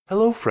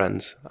Hello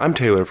friends, I'm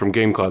Taylor from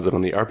Game Closet on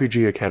the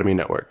RPG Academy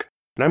Network,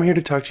 and I'm here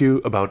to talk to you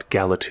about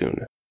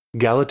Galatoon.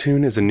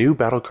 Galatoon is a new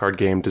battle card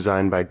game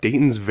designed by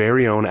Dayton's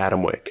very own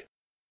Adam Wick.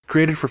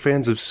 Created for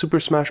fans of Super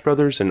Smash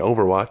Bros. And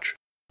Overwatch,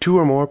 2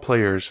 or more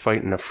players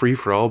fight in a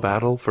free-for-all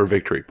battle for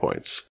victory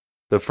points.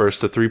 The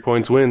first to 3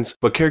 points wins,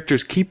 but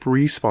characters keep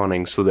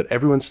respawning so that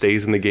everyone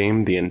stays in the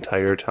game the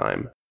entire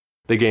time.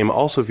 The game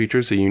also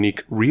features a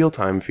unique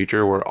real-time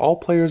feature where all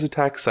players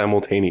attack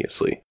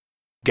simultaneously.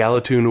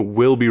 Galatoon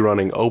will be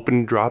running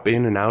open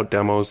drop-in and out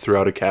demos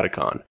throughout a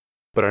Catacon,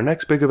 but our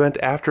next big event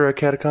after a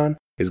Catacon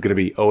is going to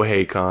be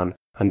OheiCon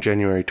on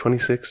January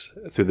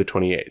 26th through the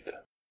 28th.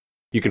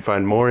 You can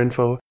find more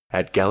info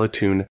at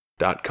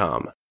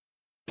galatoon.com.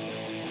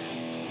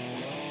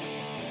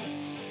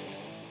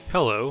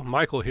 Hello,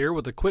 Michael here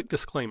with a quick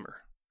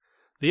disclaimer.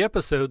 The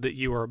episode that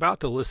you are about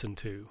to listen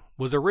to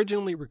was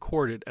originally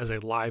recorded as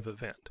a live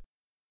event,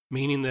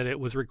 meaning that it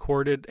was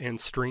recorded and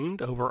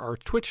streamed over our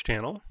Twitch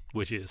channel,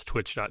 which is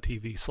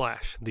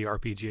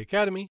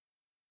twitch.tv/therepgacademy,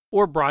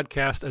 or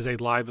broadcast as a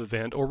live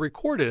event or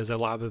recorded as a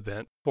live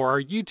event for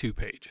our YouTube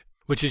page,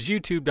 which is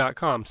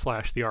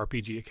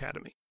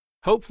youtube.com/therepgacademy.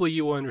 Hopefully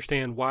you will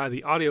understand why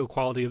the audio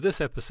quality of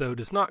this episode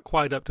is not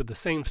quite up to the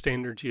same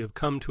standards you have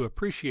come to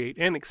appreciate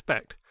and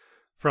expect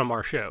from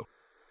our show.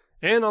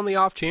 And on the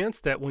off chance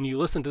that when you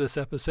listen to this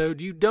episode,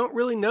 you don't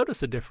really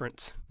notice a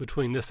difference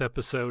between this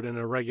episode and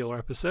a regular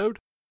episode,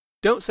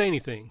 don't say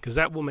anything, because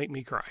that will make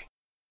me cry.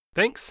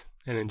 Thanks,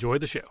 and enjoy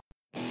the show.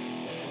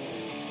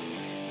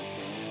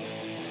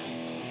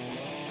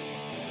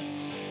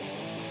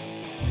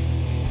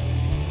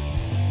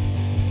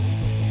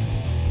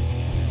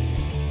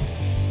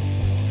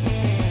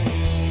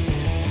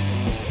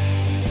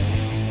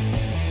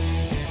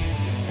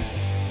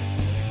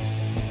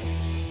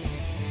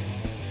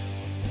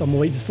 So I'm going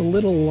to wait just a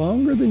little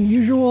longer than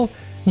usual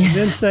and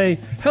then say,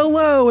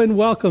 hello and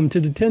welcome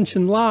to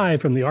Detention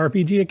Live from the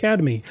RPG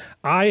Academy.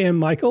 I am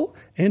Michael,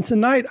 and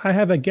tonight I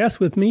have a guest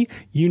with me.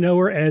 You know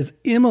her as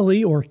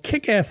Emily, or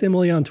Kick-Ass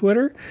Emily on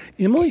Twitter.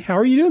 Emily, how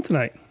are you doing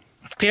tonight?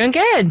 Doing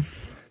good.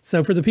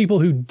 So for the people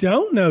who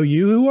don't know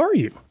you, who are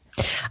you?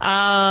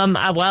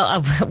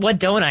 What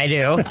don't I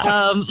do?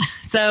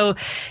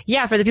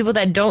 For the people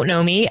that don't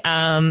know me,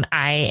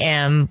 I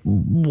am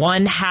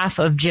one half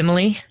of Jim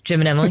and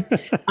Emily.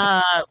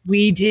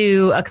 We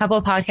do a couple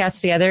of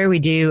podcasts together. We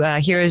do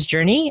Hero's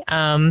Journey.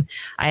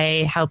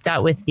 I helped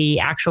out with the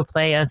actual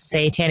play of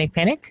Satanic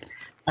Panic.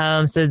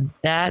 So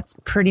that's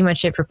pretty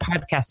much it for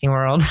podcasting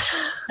world.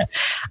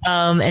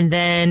 And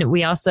then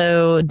we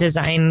also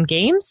design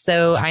games.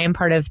 So I am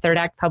part of Third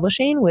Act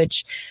Publishing,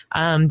 which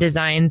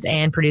designs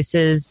and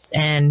produces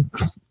and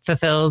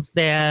fulfills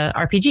the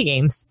RPG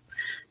games.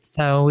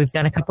 So we've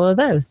done a couple of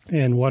those.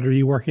 And what are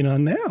you working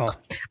on now?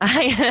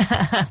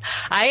 I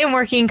am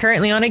working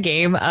currently on a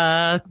game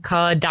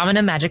called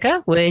Domina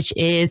Magica, which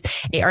is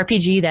a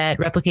RPG that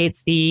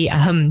replicates the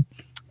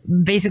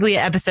basically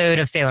an episode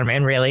of Sailor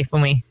Moon, really,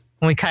 when we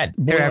cut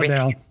through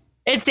everything.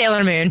 It's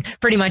Sailor Moon,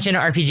 pretty much in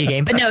an RPG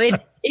game. But no,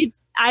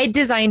 I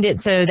designed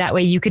it so that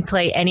way you could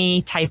play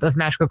any type of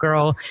magical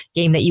girl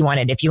game that you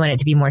wanted. If you wanted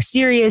to be more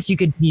serious, you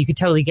could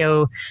totally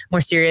go more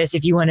serious.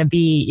 If you want to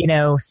be,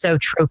 so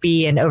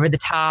tropey and over the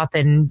top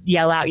and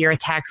yell out your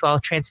attacks while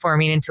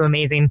transforming into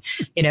amazing,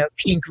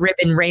 pink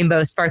ribbon,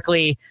 rainbow,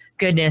 sparkly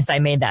goodness, I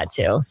made that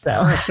too.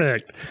 So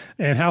perfect.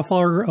 And how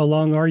far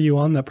along are you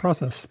on that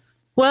process?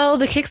 Well,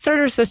 the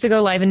Kickstarter is supposed to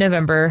go live in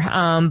November,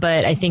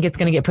 but I think it's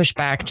going to get pushed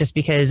back just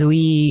because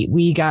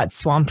we got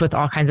swamped with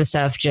all kinds of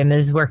stuff. Jim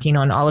is working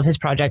on all of his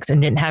projects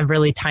and didn't have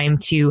really time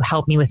to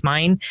help me with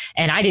mine,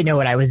 and I didn't know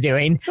what I was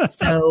doing.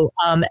 So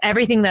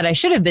everything that I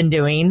should have been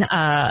doing,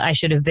 I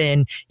should have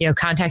been,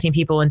 contacting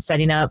people and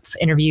setting up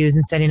interviews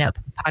and setting up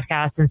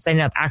podcasts and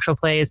setting up actual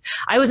plays.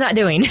 I was not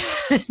doing.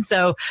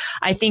 So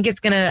I think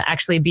it's going to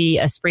actually be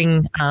a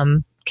spring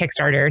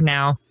Kickstarter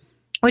now,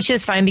 which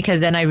is fine because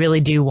then I really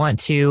do want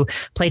to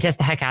play test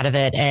the heck out of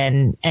it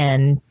and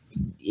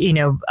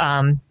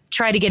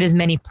try to get as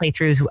many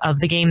playthroughs of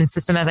the game and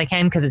system as I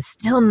can because it's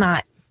still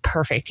not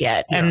perfect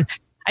yet. Yeah. And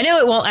I know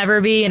it won't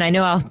ever be, and I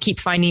know I'll keep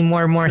finding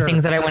more and more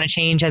things that I want to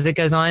change as it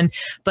goes on,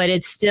 but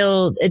it's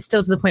still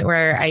to the point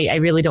where I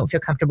really don't feel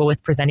comfortable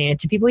with presenting it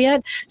to people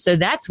yet. So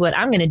that's what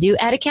I'm going to do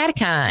at a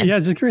Catacon. Yeah, I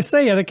was just going to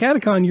say, at a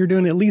Catacon, you're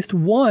doing at least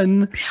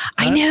one.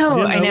 I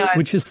know.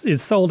 Which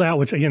is sold out,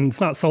 which again,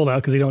 it's not sold out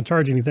because they don't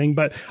charge anything,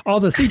 but all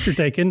the seats are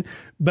taken.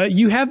 But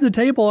you have the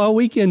table all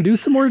weekend. Do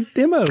some more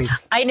demos.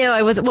 I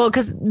know.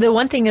 Because the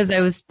one thing is I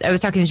was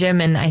talking to Jim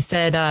and I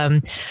said,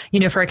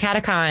 for a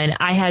Catacon,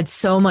 I had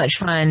so much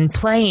fun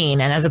playing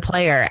and as a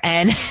player.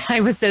 And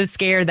I was so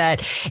scared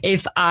that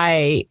if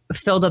I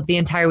filled up the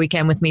entire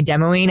weekend with me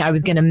demoing, I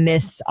was going to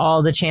miss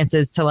all the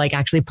chances to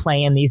actually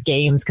play in these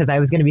games because I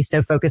was going to be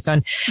so focused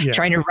on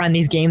trying to run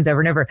these games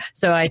over and over.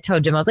 So I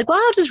told Jim, I was like, well,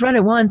 I'll just run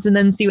it once and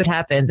then see what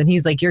happens. And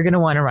he's like, you're going to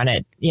want to run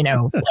it, 4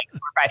 or 5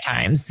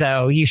 times.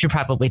 So you should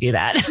probably do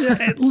that. Yeah,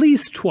 at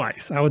least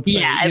twice, I would say.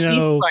 Yeah, at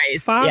least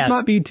twice. 5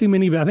 might be too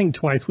many, but I think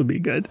twice would be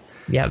good.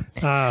 Yep.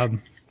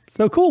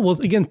 So cool. Well,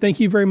 again,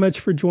 thank you very much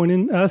for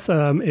joining us.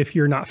 If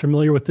you're not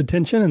familiar with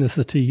Detention, and this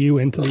is to you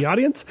and to the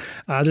audience,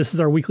 this is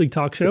our weekly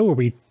talk show where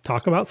we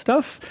talk about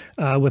stuff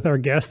with our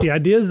guests. The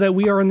idea is that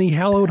we are in the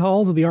hallowed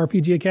halls of the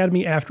RPG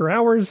Academy after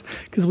hours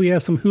because we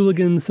have some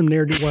hooligans, some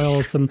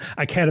ne'er-do-wells, some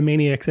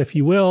academaniacs, if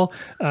you will,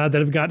 that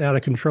have gotten out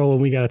of control,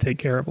 and we got to take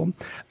care of them.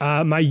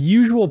 My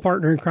usual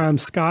partner in crime,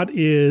 Scott,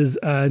 is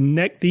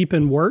neck deep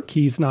in work.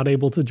 He's not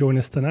able to join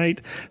us tonight,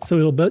 so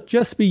it'll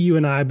just be you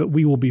and I, but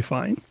we will be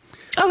fine.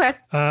 Okay.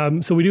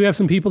 So we do have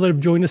some people that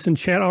have joined us in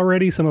chat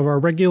already. Some of our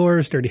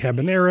regulars, Dirty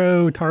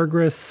Habanero,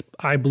 Targris,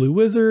 iBlue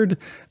Wizard,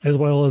 as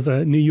well as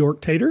New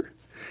York Tater.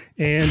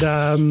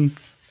 And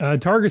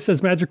Targris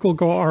says Magical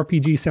Girl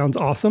RPG sounds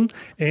awesome.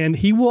 And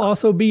he will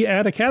also be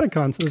at a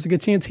Catacon. So there's a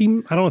good chance I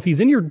don't know if he's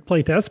in your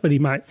playtest, but he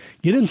might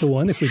get into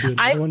one if we do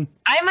another one.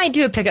 I might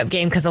do a pickup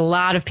game because a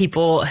lot of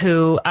people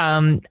who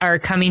are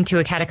coming to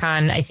a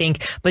Catacon, I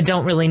think, but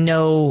don't really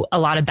know a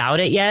lot about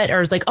it yet,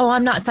 or is like, oh,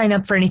 I'm not signed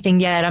up for anything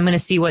yet. I'm going to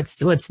see what's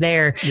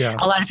there. Yeah.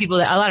 A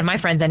lot of my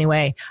friends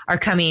anyway are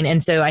coming,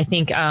 and so I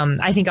think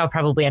I'll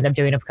probably end up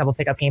doing a couple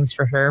pickup games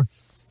for her.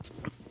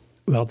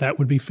 Well, that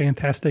would be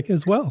fantastic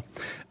as well.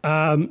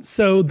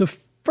 So the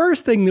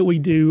first thing that we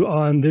do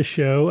on this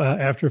show,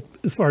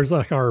 as far as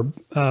like our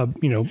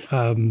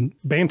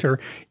banter,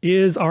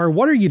 is our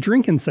 "What Are You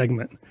Drinking"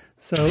 segment.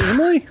 So,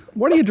 Emily,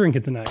 what are you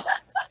drinking tonight?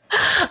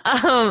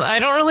 I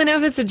don't really know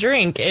if it's a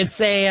drink.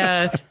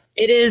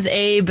 It is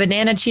a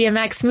banana chia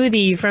mac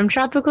smoothie from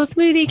Tropical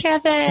Smoothie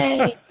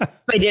Cafe.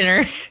 My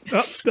dinner.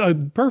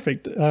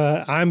 Perfect.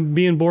 I'm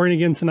being boring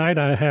again tonight.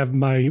 I have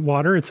my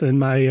water. It's in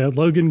my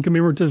Logan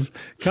commemorative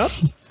cup.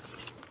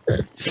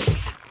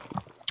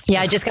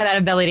 Yeah, I just got out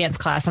of belly dance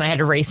class and I had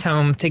to race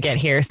home to get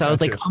here. So I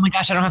was like, oh my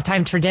gosh, I don't have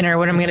time for dinner.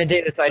 What am I going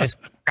to do? So I just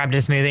grabbed a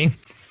smoothie.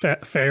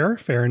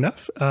 Fair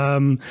enough.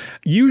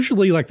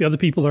 Usually, like the other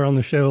people that are on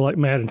the show, like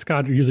Matt and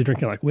Scott, are usually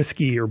drinking like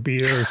whiskey or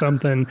beer or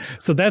something.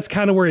 So that's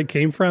kind of where it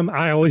came from.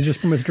 I always just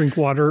pretty much drink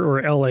water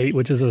or L8,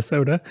 which is a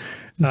soda.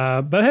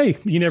 But hey,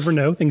 you never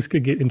know. Things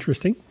could get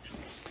interesting.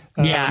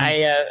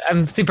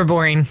 I'm super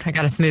boring. I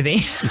got a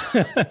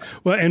smoothie.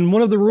 Well, and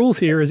one of the rules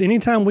here is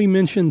anytime we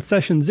mention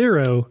session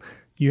 0,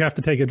 you have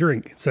to take a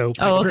drink. So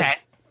okay.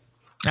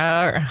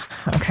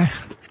 Okay.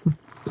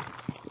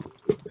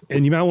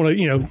 And you might want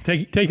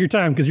to, take your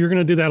time because you're going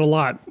to do that a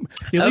lot.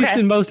 At least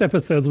in most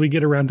episodes, we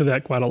get around to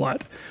that quite a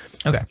lot.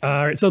 Okay.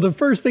 All right. So the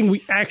first thing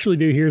we actually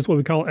do here is what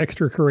we call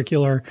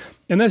extracurricular.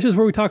 And that's just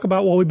where we talk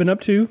about what we've been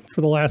up to for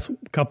the last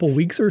couple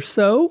weeks or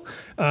so.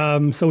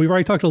 So we've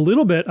already talked a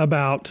little bit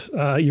about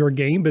your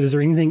game, but is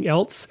there anything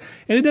else?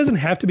 And it doesn't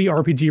have to be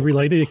RPG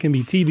related. It can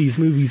be TVs,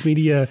 movies,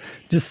 media,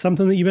 just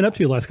something that you've been up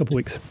to the last couple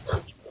weeks.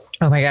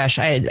 Oh my gosh.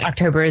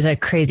 October is a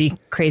crazy,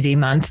 crazy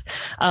month.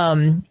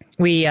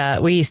 We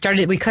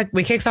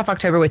kicked off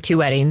October with 2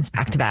 weddings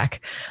back to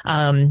back,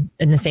 in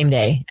the same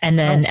day. And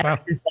then,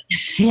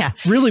 yeah,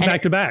 really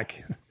back to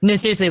back. No,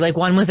 seriously, like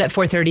one was at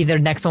 4:30. The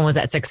next one was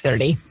at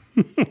 6:30.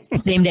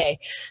 Same day.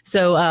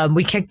 So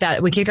we kicked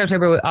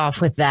October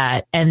off with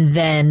that. And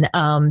then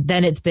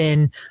it's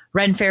been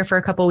Ren Fair for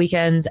a couple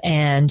weekends.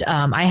 And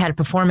I had a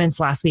performance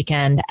last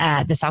weekend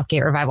at the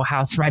Southgate Revival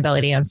House for my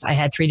belly dance. I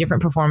had 3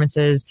 different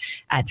performances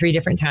at 3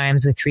 different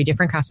times with 3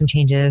 different costume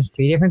changes,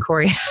 3 different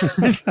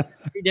choreos,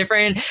 3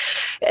 different,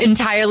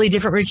 entirely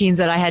different routines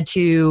that I had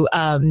to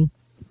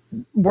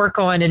work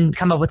on and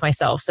come up with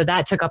myself. So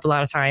that took up a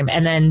lot of time.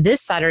 And then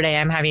this Saturday,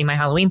 I'm having my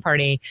Halloween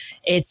party.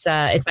 It's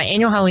my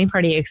annual Halloween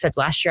party, except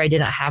last year I did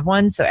not have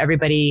one. So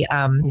everybody's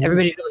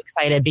really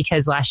excited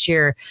because last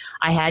year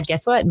I had,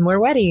 guess what,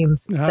 more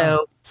weddings. Oh.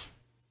 So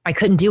I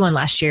couldn't do one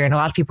last year. And a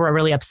lot of people are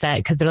really upset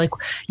because they're like,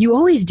 you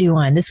always do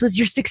one. This was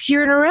your 6th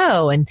year in a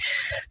row. And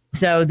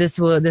so this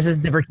is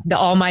the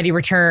almighty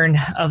return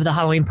of the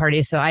Halloween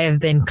party. So I have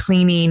been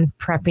cleaning,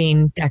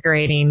 prepping,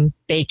 decorating,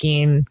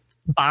 baking,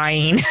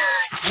 buying,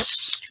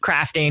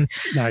 crafting.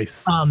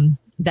 Nice.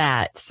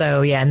 That.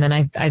 So yeah. And then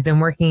I've been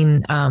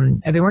working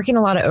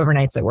a lot of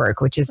overnights at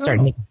work, which is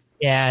starting to,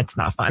 yeah, it's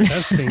not fun.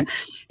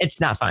 It's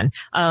not fun.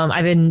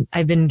 I've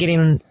been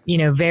getting,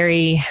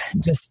 very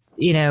just,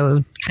 kind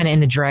of in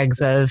the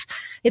dregs of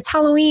it's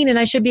Halloween and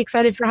I should be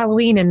excited for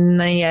Halloween. And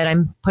yet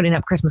I'm putting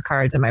up Christmas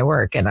cards at my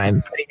work and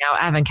I'm putting out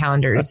advent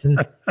calendars.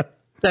 And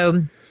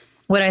so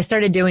what I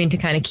started doing to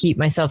kind of keep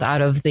myself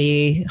out of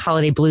the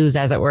holiday blues,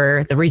 as it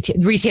were, the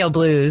retail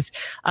blues,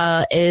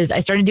 is I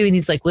started doing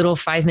these like little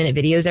 5-minute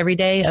videos every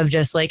day of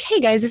just like, hey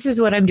guys, this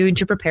is what I'm doing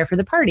to prepare for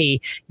the party.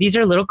 These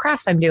are little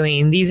crafts I'm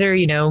doing. These are,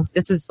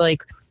 this is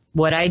like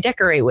what I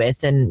decorate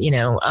with, and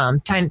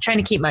trying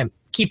to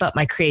keep up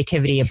my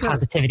creativity and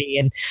positivity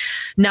and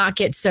not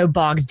get so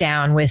bogged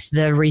down with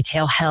the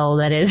retail hell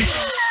that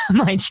is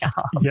my job.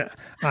 Yeah.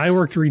 I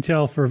worked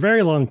retail for a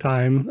very long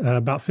time,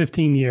 about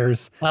 15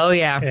 years. Oh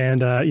yeah.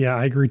 And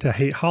I grew to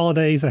hate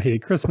holidays. I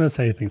hated Christmas.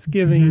 I hated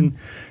Thanksgiving.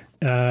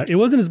 Mm-hmm. It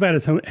wasn't as bad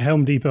as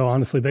Home Depot,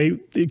 honestly.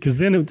 Because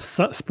then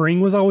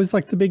spring was always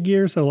like the big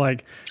year. So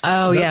like,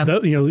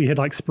 you had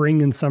like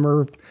spring and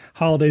summer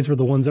holidays were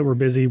the ones that were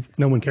busy.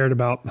 No one cared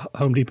about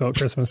Home Depot at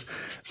Christmas.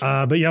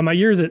 But yeah, my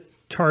years at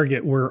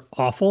Target were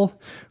awful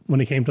when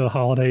it came to the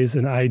holidays,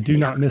 and I do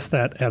not miss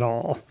that at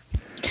all.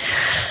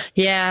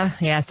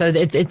 Yeah. So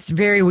it's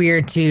very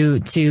weird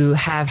to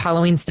have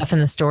Halloween stuff in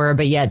the store,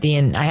 but yet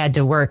I had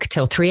to work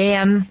till 3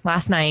 a.m.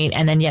 last night,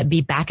 and then yet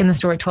be back in the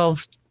store at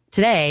 12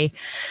 today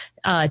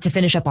to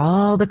finish up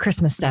all the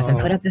Christmas stuff and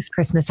put up this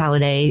Christmas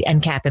holiday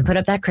end cap and put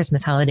up that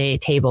Christmas holiday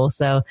table.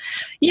 So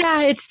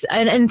yeah, it's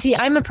and see,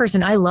 I'm a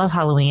person, I love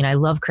Halloween, I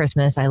love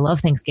Christmas, I love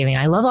Thanksgiving,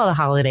 I love all the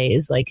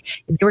holidays.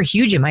 Like, they were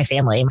huge in my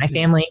family. My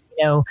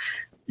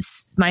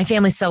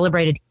family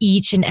celebrated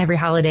each and every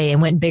holiday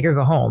and went big or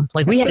go home.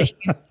 Like, we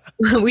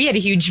had a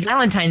huge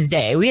Valentine's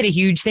Day. We had a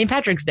huge St.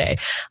 Patrick's Day.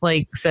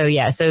 So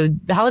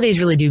the holidays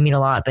really do mean a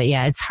lot, but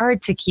yeah, it's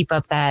hard to keep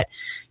up that,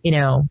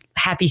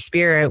 happy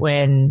spirit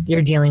when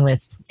you're dealing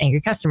with angry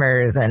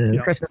customers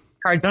and Christmas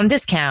cards on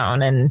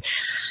discount. And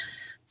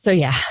so,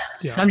 yeah.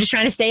 So I'm just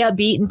trying to stay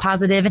upbeat and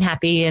positive and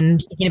happy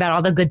and thinking about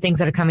all the good things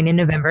that are coming in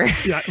November.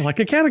 Yeah, like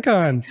a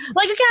catacon.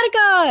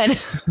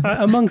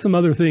 Among some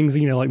other things,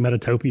 like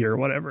Metatopia or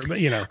whatever. But,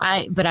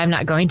 But I'm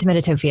not going to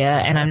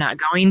Metatopia, and I'm not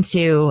going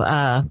to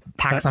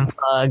PAX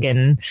Unplug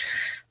and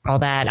all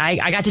that.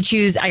 I got to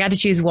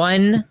choose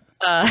one.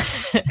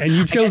 And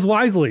you chose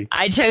wisely.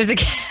 I chose a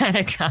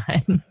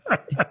catacon.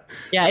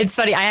 Yeah, it's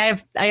funny. I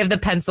have the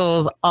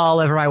pencils all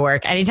over my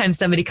work. Anytime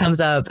somebody comes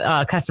up,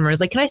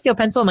 customers like, "Can I steal a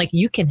pencil?" I'm like,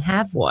 "You can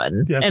have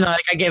one." Yes. And I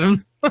give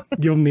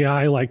them the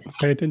eye, like,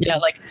 pay attention.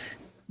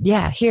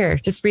 Yeah, here,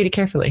 just read it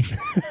carefully.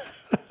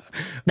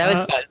 That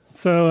was fun.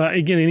 So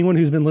again, anyone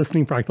who's been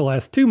listening for like the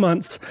last 2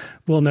 months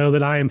will know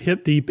that I am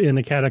hip deep in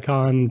the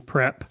catacon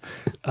prep.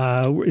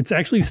 It's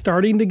actually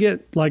starting to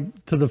get like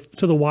to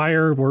the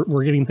wire.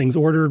 We're getting things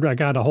ordered. I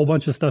got a whole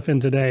bunch of stuff in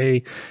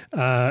today,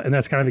 and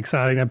that's kind of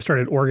exciting. I've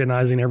started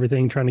organizing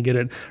everything, trying to get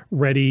it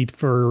ready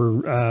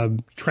for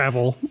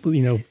travel.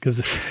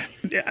 Because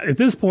at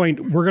this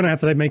point we're gonna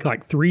have to make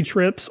like 3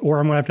 trips, or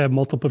I'm gonna have to have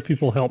multiple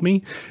people help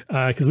me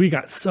because we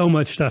got so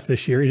much stuff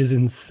this year. It is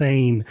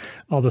insane,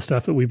 all the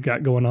stuff that we've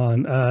got going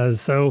on.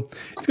 So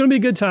it's going to be a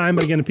good time.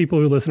 But again, the people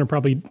who listen are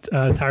probably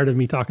tired of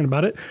me talking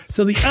about it.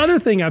 So the other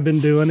thing I've been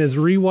doing is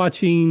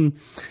rewatching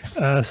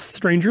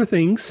Stranger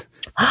Things.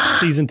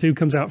 Season 2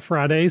 comes out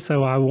Friday,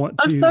 so I'm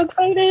so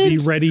excited. Be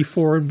ready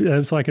for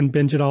it so I can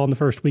binge it all in the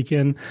first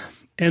weekend.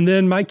 And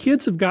then my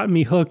kids have gotten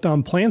me hooked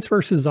on Plants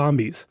vs.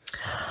 Zombies.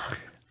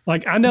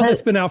 Like, I know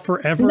that's been out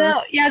forever.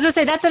 No, yeah, I was going to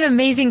say, that's an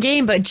amazing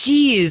game, but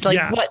geez,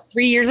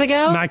 3 years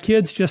ago? My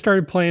kids just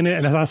started playing it,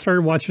 and I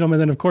started watching them, and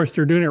then, of course,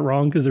 they're doing it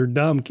wrong because they're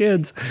dumb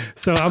kids.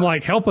 So I'm,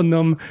 like, helping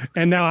them,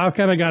 and now I've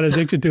kind of got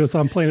addicted to it, so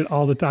I'm playing it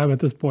all the time at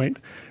this point.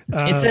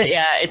 It's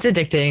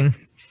addicting.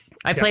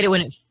 I played it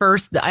when it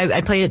first,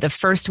 I played it the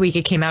first week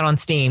it came out on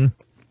Steam.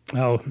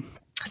 Oh.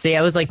 So, yeah,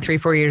 it was like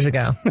 3-4 years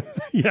ago.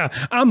 Yeah,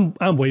 I'm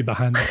way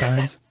behind the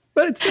times.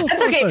 But it's still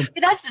that's okay.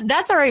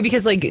 That's all right,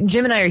 because like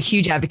Jim and I are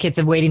huge advocates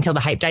of waiting till the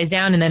hype dies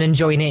down and then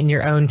enjoying it in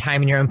your own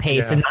time and your own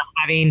pace, and not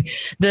having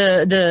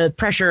the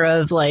pressure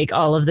of like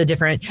all of the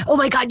different, oh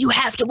my God, you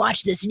have to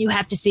watch this and you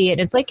have to see it.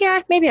 It's like,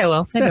 yeah, maybe I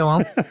will. Maybe I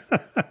won't.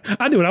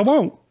 I do it. I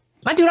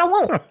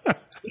won't.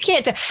 You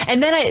can't.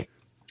 And then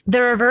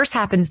the reverse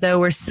happens though,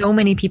 where so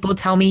many people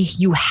tell me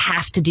you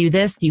have to do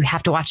this, you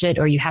have to watch it,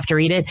 or you have to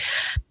read it.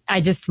 I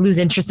just lose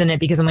interest in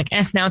it because I'm like,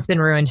 now it's been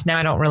ruined. Now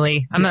I don't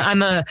really. I'm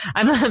a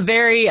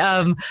very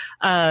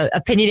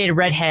opinionated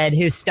redhead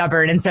who's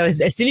stubborn, and so as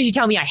soon as you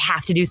tell me I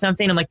have to do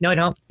something, I'm like, no, I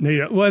don't.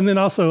 Yeah. Well, and then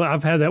also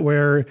I've had that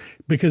where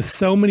because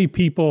so many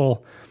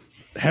people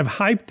have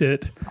hyped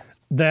it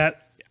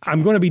that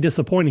I'm going to be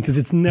disappointed because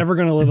it's never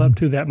going to live up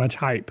to that much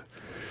hype.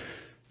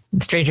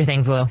 Stranger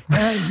Things will.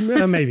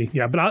 Maybe,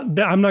 yeah, but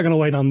I'm not going to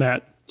wait on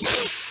that.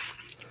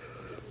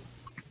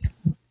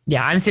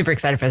 Yeah, I'm super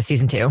excited for the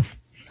season 2.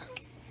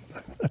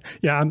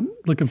 Yeah, I'm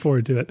looking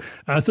forward to it.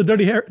 So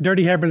Dirty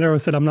Habanero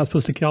said, I'm not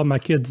supposed to call my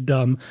kids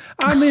dumb.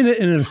 I mean it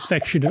in an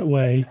affectionate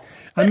way.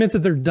 I meant that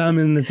they're dumb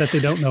and that they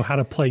don't know how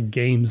to play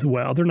games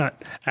well. They're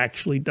not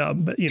actually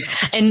dumb, but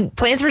And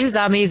Plants vs.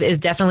 Zombies is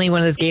definitely one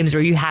of those games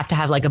where you have to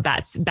have like a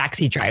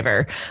backseat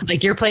driver.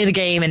 Like you're playing the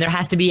game and there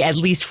has to be at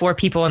least 4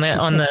 people on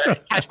the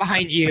couch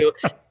behind you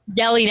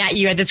yelling at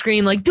you at the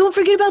screen like, don't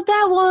forget about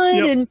that one.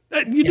 Yep.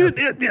 And you do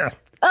it, yeah.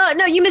 Oh,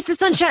 no, you missed a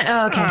sunshine.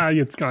 Oh, okay.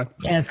 It's gone.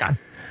 Yeah, it's gone.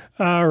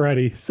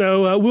 Alrighty.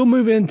 So we'll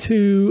move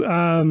into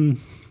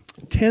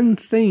 10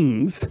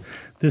 things.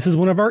 This is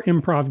one of our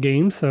improv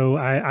games. So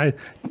I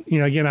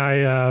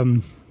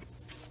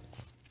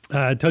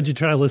told you to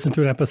try to listen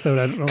to an episode.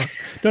 I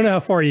don't know how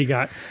far you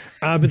got.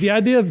 But the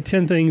idea of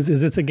 10 things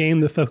is it's a game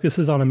that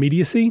focuses on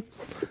immediacy.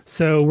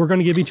 So we're going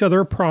to give each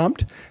other a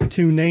prompt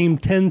to name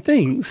 10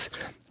 things.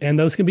 And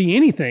those can be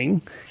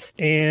anything.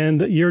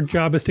 And your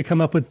job is to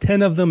come up with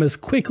 10 of them as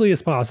quickly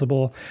as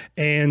possible.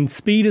 And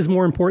speed is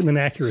more important than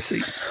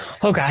accuracy.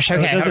 Oh, gosh.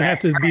 Okay. So it doesn't have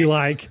to be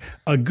like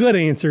a good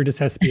answer. It just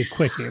has to be a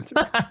quick answer.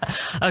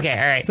 Okay.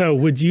 All right. So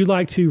would you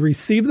like to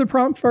receive the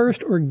prompt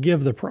first or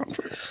give the prompt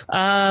first?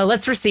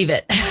 Let's receive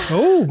it.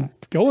 Oh,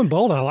 going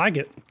bold. I like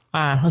it.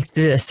 Let's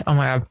do this. Oh,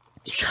 my God.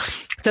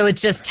 So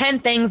it's just 10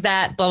 things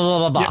that blah,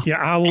 blah, blah, blah. Yeah,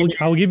 I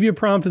will give you a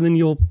prompt and then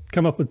you'll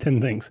come up with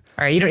 10 things.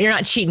 All right. You're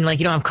not cheating. Like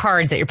you don't have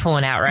cards that you're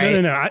pulling out, right?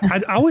 No.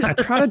 I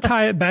try to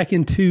tie it back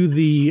into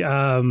the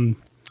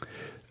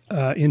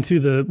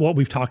what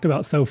we've talked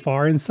about so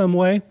far in some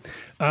way.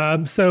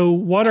 So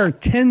what are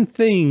 10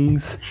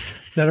 things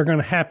that are going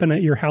to happen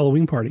at your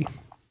Halloween party?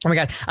 Oh my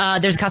God.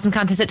 There's a costume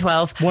contest at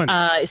 12.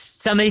 1.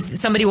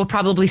 Somebody will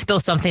probably spill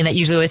something. That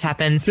usually always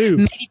happens. 2.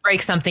 Maybe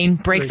break something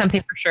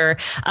for sure.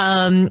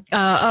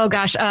 Oh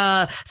gosh.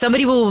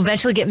 Somebody will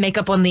eventually get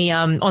makeup on the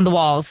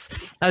walls.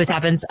 That always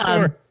happens.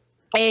 4.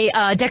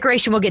 A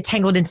decoration will get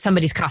tangled into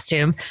somebody's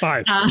costume.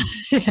 5.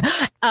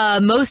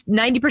 Most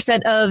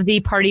 90% of the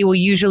party will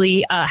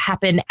usually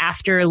happen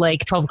after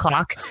like 12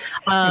 o'clock.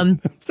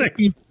 6.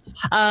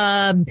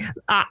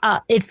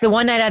 It's the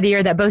one night out of the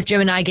year that both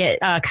Jim and I get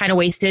kind of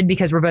wasted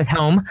because we're both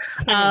home.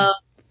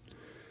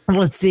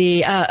 Let's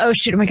see. Oh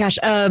my gosh.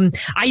 I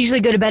usually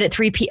go to bed at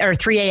 3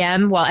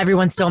 a.m. while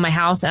everyone's still in my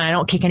house, and I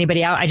don't kick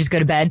anybody out. I just go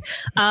to bed.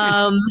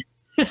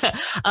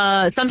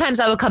 Sometimes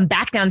I will come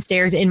back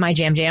downstairs in my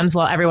jams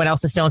while everyone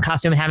else is still in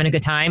costume and having a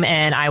good time,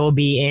 and I will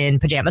be in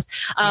pajamas.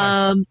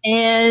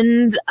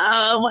 And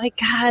oh my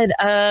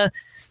God.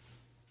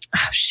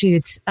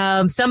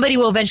 Somebody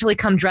will eventually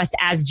come dressed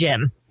as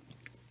Jim.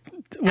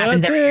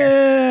 Happens every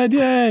year.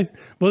 Yeah.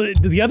 Well,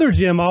 the other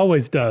Jim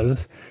always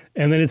does,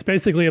 and then it's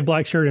basically a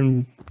black shirt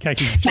and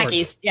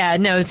khakis. Yeah,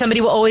 no.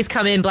 Somebody will always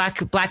come in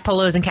black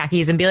polos and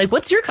khakis and be like,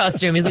 "What's your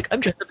costume?" He's like, "I'm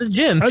dressed up as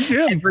Jim."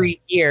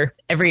 Every year.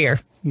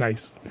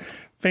 Nice.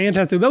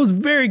 Fantastic. That was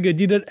very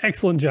good. You did an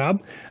excellent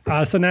job.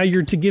 So now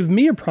you're to give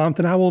me a prompt,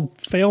 and I will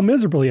fail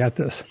miserably at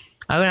this.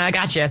 Oh, I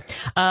got you.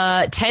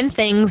 10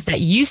 things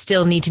that you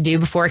still need to do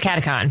before a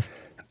catacon.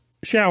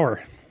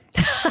 Shower.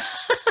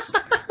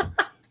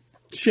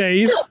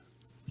 Shave.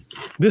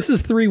 This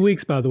is 3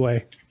 weeks, by the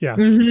way. Yeah,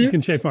 you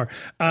can shave more.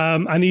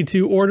 I need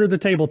to order the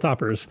table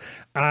toppers.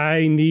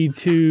 I need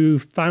to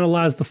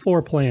finalize the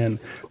floor plan.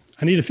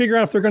 I need to figure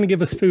out if they're going to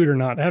give us food or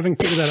not. I haven't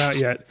figured that out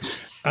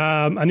yet.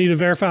 I need to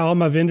verify all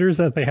my vendors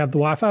that they have the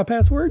Wi-Fi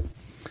password.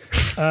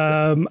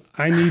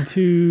 I need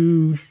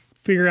to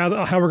figure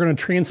out how we're going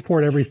to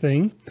transport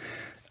everything.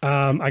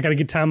 I got to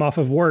get time off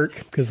of work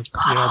because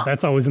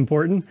that's always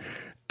important.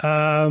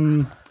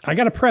 I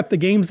got to prep the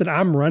games that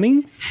I'm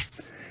running.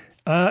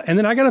 And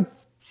then I got to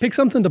pick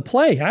something to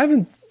play. I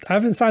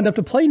haven't signed up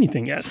to play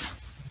anything yet.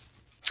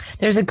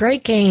 There's a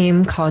great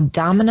game called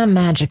Domina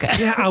Magica.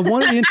 Yeah, I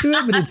wanted into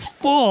it, but it's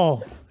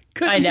full.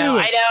 I know.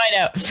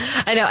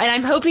 And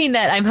I'm hoping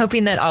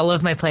that all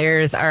of my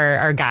players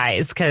are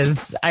guys,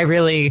 because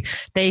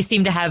they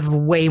seem to have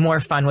way more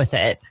fun with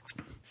it.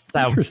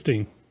 So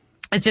interesting.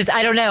 It's just,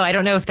 I don't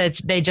know if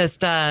they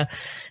just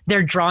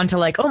they're drawn to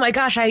like, oh my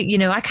gosh,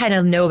 I kind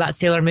of know about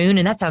Sailor Moon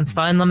and that sounds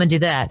fun. Let me do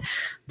that.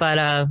 But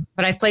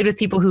I've played with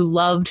people who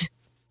loved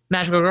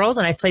Magical Girls,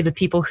 and I've played with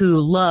people who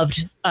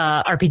loved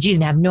RPGs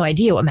and have no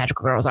idea what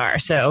Magical Girls are.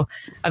 So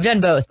I've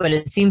done both, but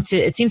it seems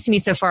to me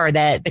so far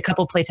that the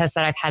couple playtests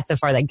that I've had so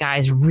far, that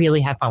guys really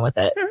have fun with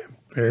it.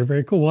 Very,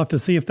 very cool. We'll have to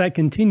see if that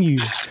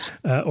continues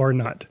or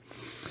not.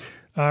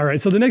 All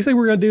right. So the next thing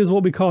we're going to do is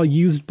what we call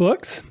used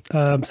books.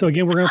 So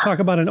again, we're going to talk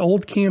about an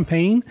old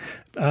campaign,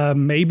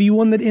 maybe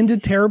one that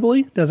ended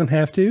terribly, doesn't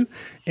have to.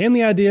 And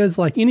the idea is,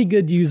 like any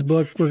good used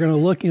book, we're going to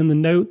look in the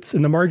notes,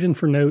 in the margin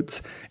for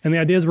notes. And the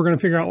idea is we're going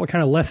to figure out what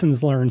kind of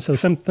lessons learned. So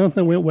something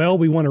that went well,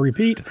 we want to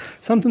repeat.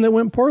 Something that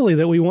went poorly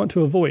that we want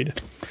to avoid.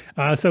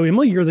 So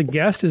Emily, you're the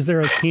guest. Is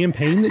there a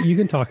campaign that you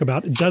can talk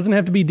about? It doesn't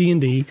have to be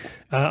D&D.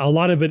 A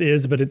lot of it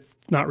is, but it's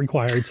not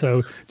required.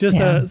 So just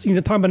talk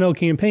about an old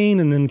campaign,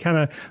 and then kind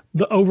of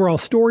the overall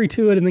story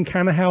to it, and then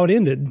kind of how it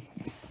ended.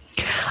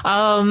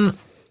 And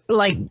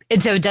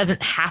so it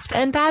doesn't have to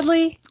end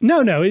badly?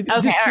 No.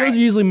 Those are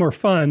usually more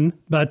fun,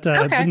 but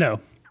no.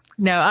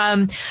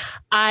 No,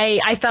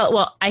 I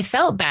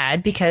felt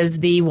bad because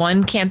the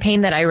one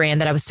campaign that I ran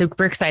that I was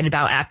super excited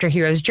about after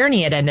Hero's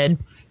Journey had ended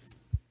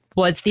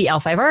was the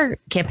L5R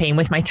campaign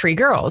with my 3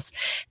 girls.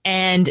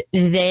 And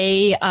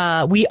we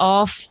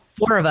all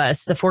 4 of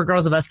us, the 4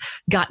 girls of us,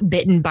 got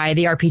bitten by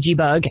the RPG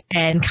bug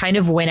and kind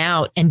of went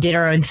out and did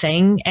our own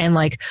thing. And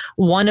like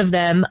one of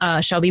them,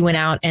 Shelby, went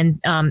out and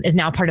is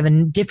now part of a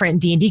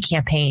different D&D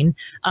campaign.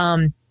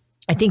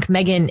 I think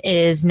Megan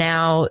is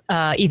now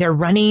either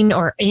running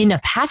or in a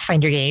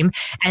Pathfinder game.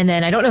 And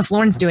then I don't know if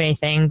Lauren's doing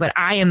anything, but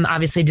I am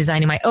obviously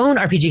designing my own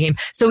RPG game.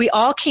 So we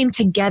all came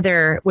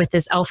together with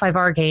this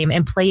L5R game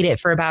and played it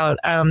for about,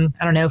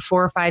 4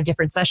 or 5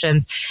 different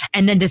sessions,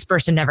 and then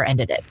dispersed and never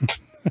ended it.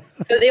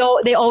 So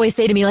they always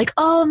say to me like,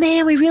 oh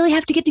man, we really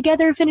have to get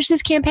together and finish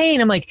this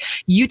campaign. I'm like,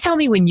 you tell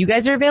me when you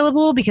guys are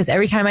available, because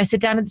every time I sit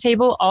down at the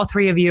table, all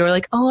 3 of you are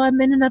like, oh, I'm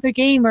in another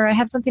game, or I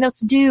have something else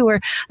to do, or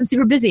I'm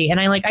super busy.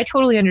 And I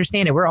totally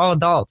understand it. We're all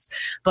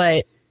adults,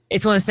 but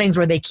it's one of those things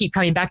where they keep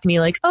coming back to me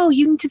like, oh,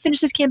 you need to finish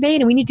this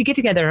campaign and we need to get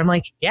together. I'm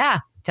like,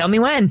 yeah, tell me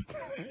when.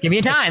 Give me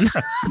a time.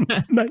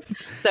 Nice.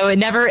 So it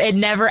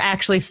never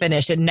actually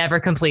finished. It never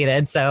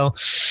completed. So,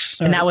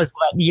 and that was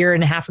what, a year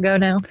and a half ago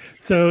now.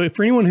 So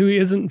for anyone who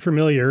isn't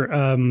familiar,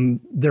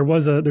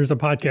 there's a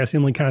podcast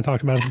Emily kind of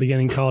talked about at the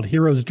beginning called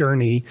Hero's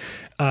Journey.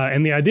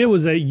 And the idea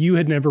was that you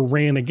had never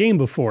ran a game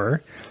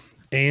before.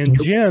 And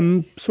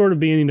Jim, sort of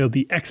being,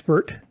 the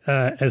expert,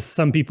 as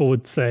some people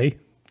would say,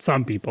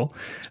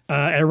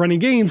 at running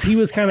games, he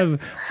was kind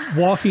of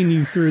walking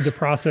you through the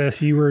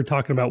process. You were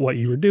talking about what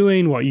you were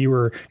doing, what you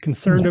were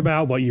concerned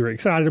about, what you were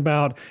excited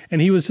about.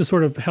 And he was just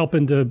sort of help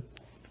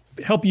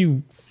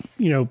you,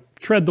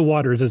 tread the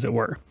waters, as it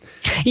were.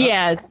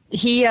 Yeah,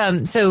 he.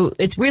 So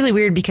it's really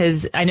weird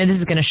because I know this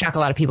is going to shock a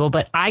lot of people,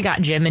 but I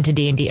got Jim into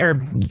D&D,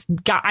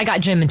 I got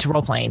Jim into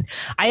role playing.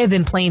 I have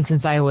been playing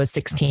since I was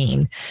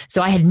 16,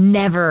 so I had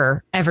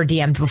never ever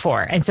DM'd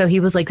before. And so he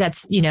was like,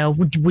 "That's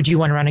would you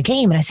want to run a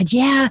game?" And I said,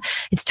 "Yeah,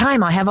 it's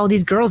time. I have all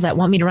these girls that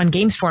want me to run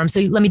games for them,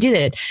 so let me do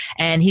that."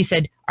 And he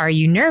said, "Are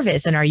you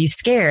nervous and are you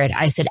scared?"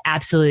 I said,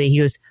 "Absolutely." He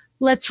goes,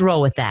 "Let's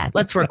roll with that.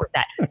 Let's work with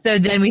that." So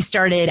then we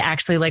started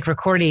actually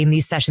recording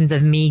these sessions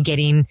of me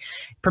getting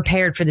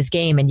prepared for this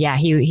game. And yeah,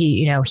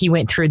 he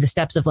went through the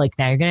steps of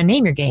now you're going to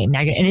name your game.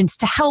 And it's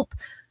to help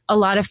a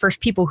lot of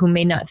first people who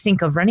may not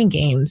think of running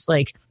games.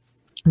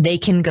 They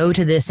can go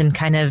to this and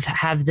kind of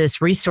have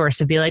this resource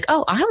of be like,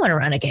 "Oh, I want to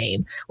run a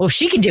game. Well, if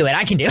she can do it,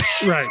 I can do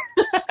it." Right.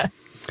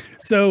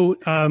 So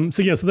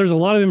there's a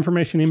lot of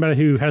information. Anybody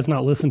who has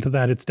not listened to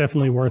that, it's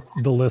definitely worth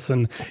the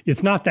listen.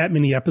 It's not that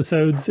many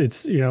episodes.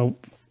 It's,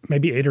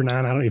 maybe 8 or 9.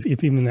 I don't know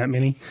if even that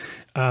many.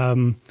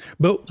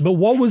 But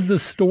what was the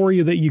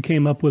story that you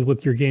came up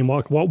with your game?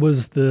 What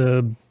was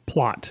the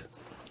plot?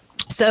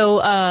 So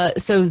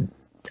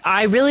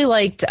I really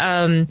liked,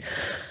 I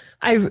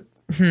don't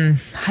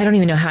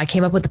even know how I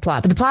came up with the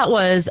plot, but the plot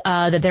was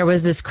that there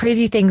was this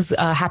crazy things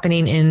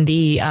happening in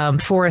the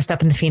forest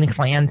up in the Phoenix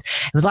lands.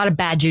 It was a lot of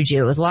bad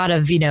juju. It was a lot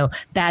of,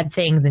 bad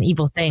things and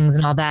evil things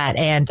and all that.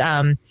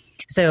 And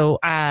so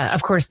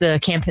of course,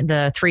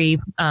 the three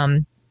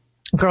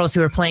girls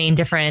who were playing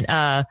different,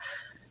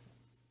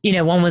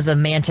 one was a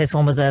mantis,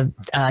 one was a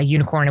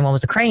unicorn, and one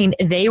was a crane.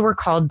 They were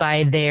called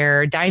by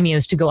their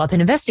daimyos to go up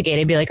and investigate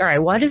and be like, "All right,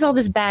 what is all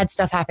this bad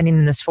stuff happening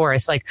in this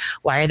forest?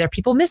 Why are there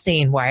people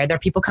missing? Why are there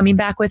people coming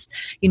back with,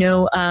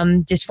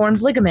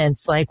 disformed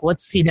ligaments?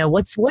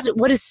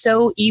 What is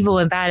so evil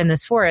and bad in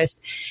this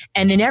forest?"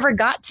 And they never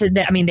got to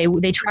that. I mean,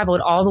 they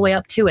traveled all the way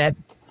up to it.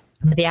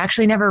 But they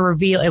actually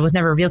it was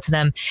never revealed to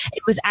them.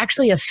 It was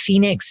actually a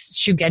Phoenix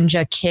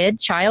Shugenja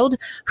child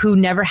who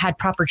never had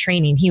proper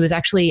training. He was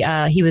actually,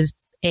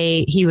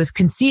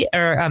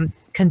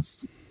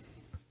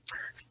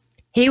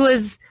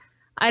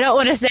 I don't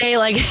want to say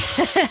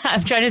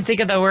I'm trying to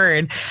think of the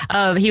word.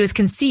 He was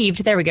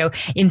conceived, there we go,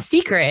 in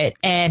secret,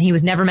 and he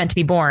was never meant to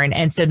be born.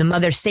 And so the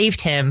mother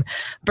saved him,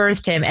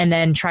 birthed him, and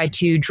then tried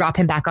to drop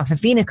him back off of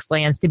Phoenix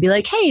lands to be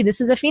like, "Hey,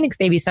 this is a Phoenix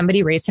baby.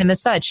 Somebody raised him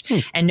as such."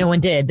 And no one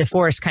did. The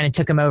forest kind of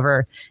took him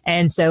over.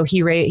 And so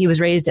he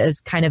was raised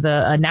as kind of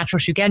a natural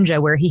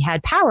Shugenja where he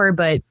had power,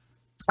 but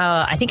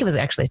I think it was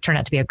actually turned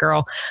out to be a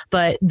girl,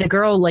 but the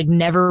girl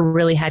never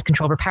really had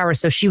control of her power.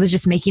 So she was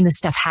just making this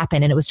stuff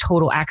happen, and it was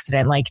total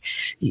accident.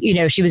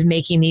 She was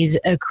making these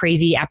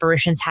crazy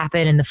apparitions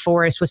happen, and the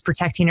forest was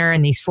protecting her.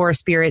 And these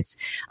forest spirits,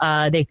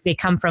 they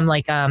come from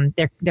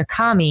they're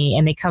kami,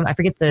 and they come, I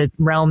forget the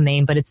realm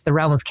name, but it's the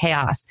realm of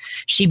chaos.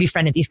 She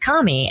befriended these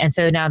kami. And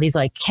so now these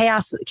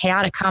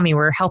chaotic kami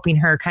were helping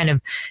her kind of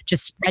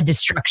just spread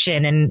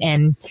destruction.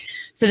 And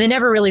so they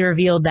never really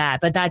revealed that,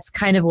 but that's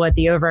kind of what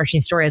the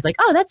overarching story is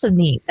oh, that's a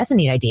neat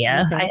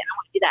idea. Okay. I want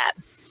to do that.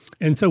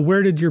 And so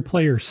where did your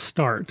players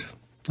start?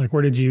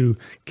 Where did you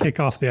kick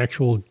off the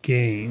actual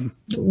game?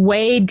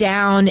 Way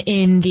down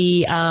in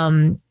the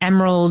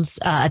emeralds,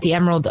 at the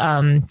Emerald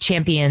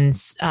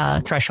Champions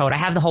threshold. I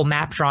have the whole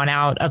map drawn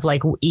out of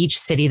each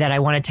city that I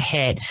wanted to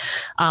hit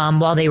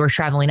while they were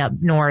traveling up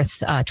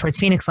north towards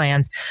Phoenix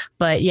lands.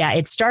 But yeah,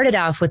 it started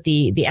off with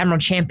the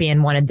Emerald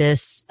Champion wanted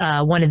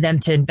them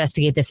to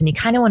investigate this, and he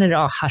kind of wanted it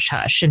all hush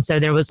hush. And so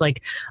there was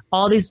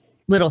all these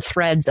little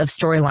threads of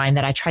storyline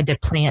that I tried to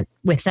plant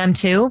with them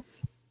too.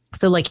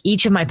 So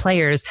each of my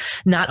players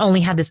not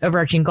only had this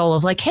overarching goal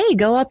of hey,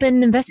 go up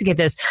and investigate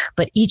this,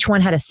 but each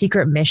one had a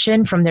secret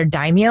mission from their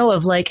daimyo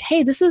of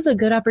hey, this is a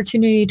good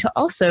opportunity to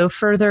also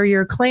further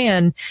your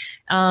clan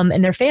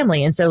and their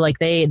family. And so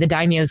the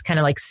daimyos kind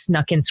of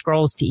snuck in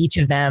scrolls to each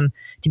of them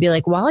to be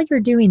while you're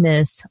doing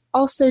this,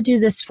 also do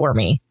this for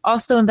me,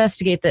 also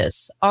investigate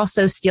this,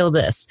 also steal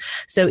this.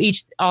 So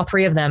all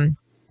three of them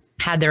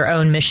had their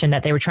own mission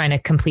that they were trying to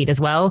complete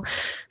as well.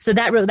 So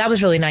that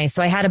was really nice.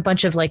 So I had a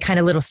bunch of kind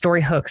of little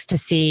story hooks to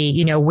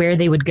see, where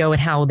they would go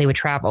and how they would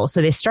travel.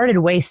 So they started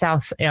way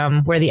south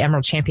where the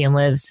Emerald Champion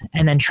lives,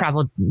 and then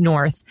traveled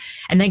north,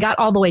 and they got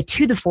all the way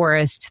to the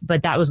forest.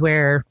 But that was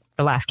where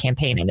the last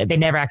campaign ended. They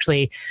never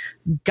actually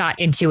got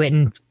into it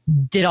and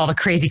did all the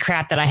crazy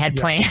crap that I had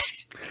planned.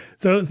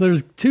 So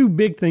there's two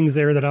big things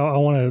there that I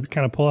want to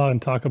kind of pull out and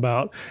talk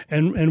about.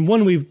 And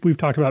one we've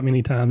talked about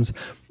many times.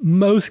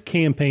 Most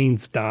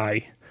campaigns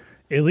die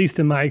at least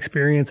in my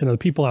experience and the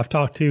people I've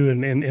talked to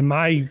and in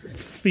my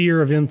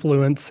sphere of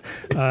influence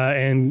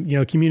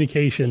and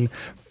communication,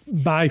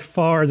 by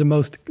far the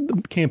most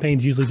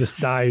campaigns usually just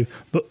die,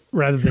 but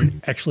rather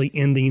than actually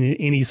ending in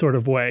any sort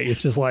of way.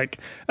 It's just like,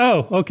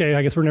 oh, okay,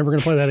 I guess we're never going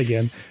to play that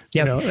again.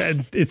 Yep.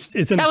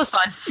 That was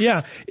fun.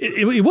 Yeah,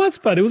 it was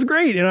fun. It was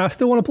great, and I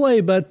still want to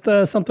play,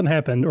 but something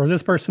happened, or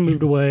this person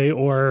moved away,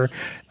 or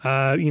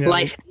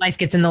life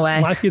gets in the way.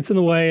 Life gets in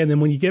the way, and then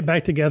when you get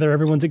back together,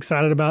 everyone's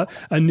excited about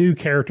a new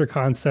character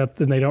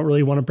concept, and they don't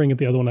really want to bring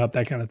the other one up,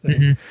 that kind of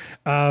thing.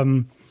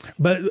 Mm-hmm.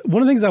 But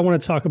one of the things I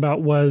want to talk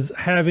about was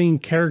having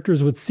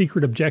characters with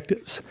secret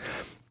objectives.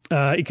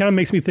 It kind of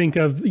makes me think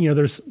of,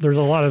 there's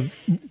a lot of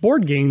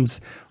board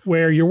games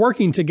where you're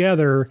working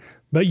together,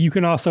 but you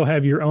can also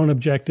have your own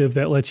objective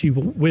that lets you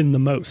win the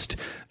most.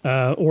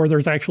 Or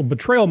there's actual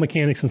betrayal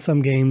mechanics in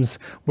some games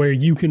where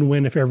you can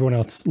win if everyone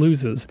else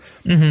loses.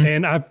 Mm-hmm.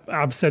 And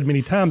I've said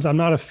many times, I'm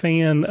not a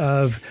fan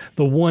of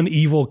the one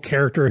evil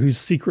character who's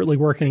secretly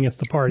working against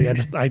the party. I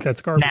think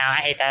that's garbage. No, I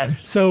hate that.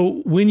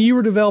 So when you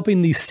were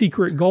developing these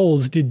secret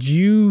goals, did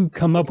you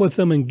come up with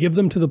them and give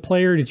them to the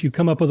player? Did you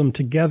come up with them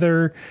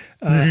together?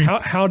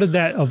 How did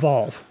that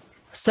evolve?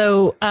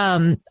 So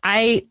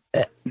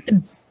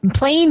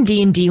playing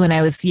D&D when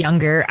I was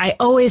younger, I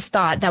always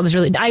thought that was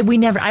really, I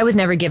was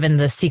never given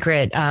the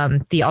secret,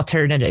 the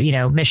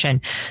alternative,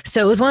 mission.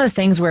 So it was one of those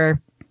things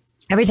where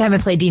every time I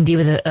played D&D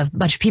with a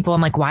bunch of people,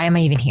 I'm like, why am I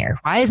even here?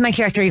 Why is my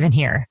character even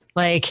here?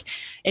 Like,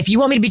 if you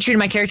want me to be true to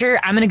my character,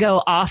 I'm going to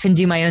go off and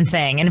do my own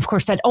thing. And of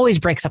course that always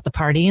breaks up the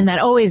party. And that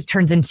always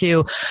turns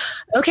into,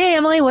 okay,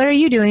 Emily, what are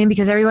you doing?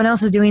 Because everyone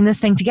else is doing this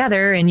thing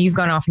together and you've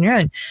gone off on your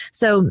own.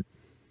 So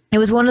it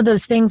was one of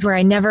those things where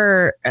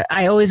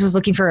I always was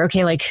looking for,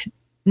 okay, like,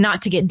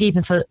 not to get deep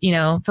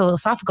and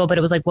philosophical, but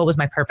it was like, what was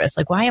my purpose?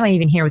 Like, why am I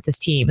even here with this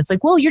team? It's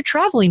like, well, you're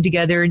traveling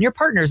together and you're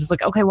partners. It's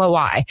like, okay, well,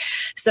 why?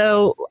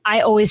 So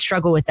I always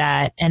struggle with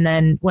that. And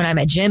then when I'm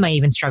at Jim, I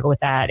even struggle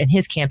with that in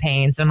his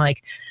campaigns. I'm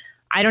like,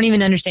 I don't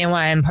even understand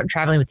why I'm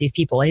traveling with these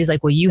people. And he's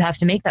like, well, you have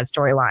to make that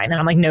storyline. And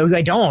I'm like, no,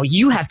 I don't.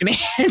 You have to make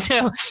it.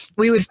 So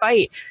we would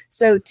fight.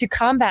 So to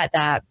combat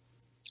that,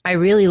 I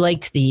really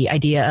liked the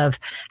idea of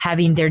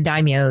having their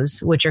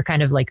daimyos, which are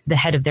kind of like the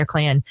head of their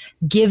clan,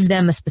 give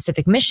them a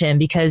specific mission,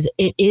 because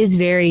it is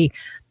very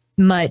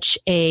much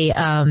a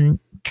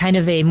kind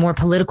of a more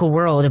political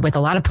world with a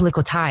lot of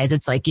political ties.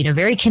 It's like,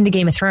 very akin to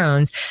Game of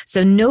Thrones.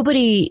 So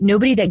nobody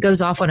that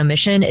goes off on a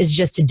mission is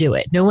just to do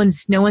it. No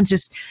one's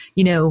just,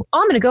 oh,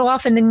 I'm going to go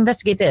off and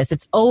investigate this.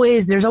 There's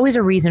always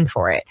a reason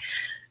for it.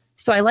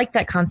 So I like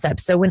that concept.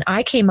 So when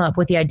I came up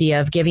with the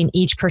idea of giving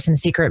each person a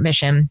secret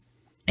mission,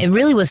 it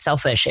really was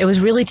selfish. It was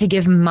really to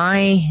give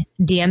my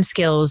DM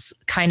skills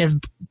kind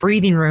of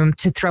breathing room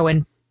to throw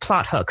in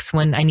plot hooks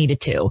when I needed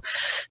to.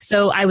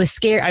 So I was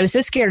scared. I was so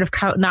scared of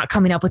not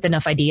coming up with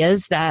enough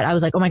ideas that I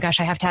was like, oh my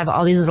gosh, I have to have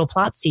all these little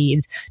plot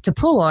seeds to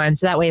pull on.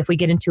 So that way, if we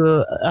get into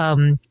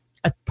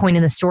a point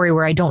in the story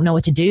where I don't know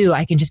what to do,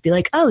 I can just be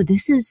like, oh,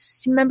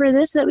 remember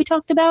this that we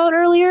talked about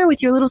earlier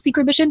with your little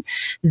secret mission?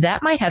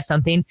 That might have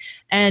something.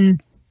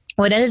 And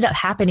what ended up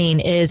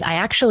happening is I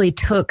actually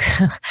took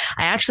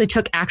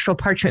actual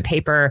parchment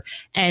paper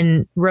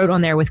and wrote on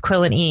there with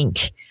quill and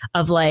ink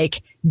of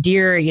like,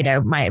 dear,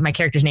 my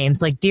character's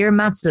names, like, dear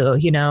Matsu,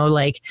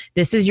 like,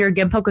 this is your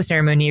Genpoko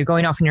ceremony. You're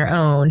going off on your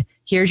own.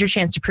 Here's your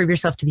chance to prove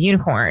yourself to the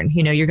unicorn.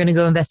 You're going to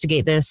go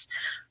investigate this.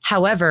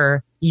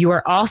 However, you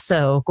are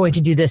also going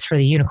to do this for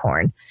the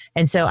unicorn.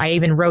 And so I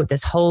even wrote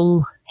this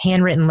whole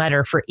handwritten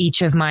letter for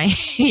each of my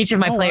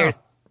players.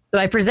 Wow. So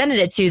I presented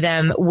it to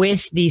them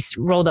with these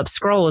rolled up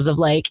scrolls of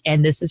like,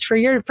 and this is from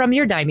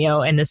your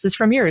daimyo, and this is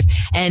from yours.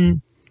 And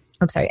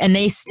I'm sorry. And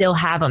they still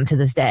have them to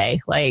this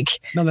day. Like,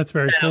 no, that's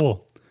very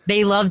cool.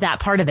 They love that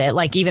part of it.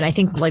 Like, even I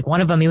think like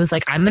one of them, he was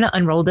like, I'm going to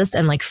unroll this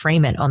and like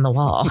frame it on the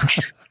wall.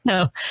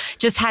 No,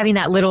 just having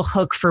that little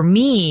hook for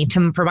me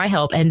for my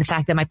help. And the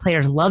fact that my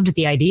players loved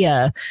the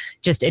idea,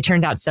 it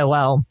turned out so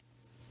well.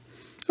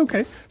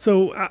 Okay.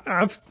 So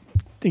I've,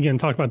 again,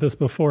 talked about this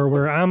before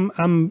where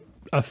I'm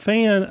a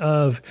fan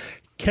of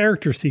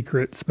character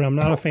secrets, but I'm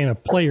not a fan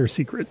of player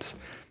secrets.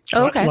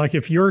 Oh, okay. Like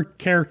if your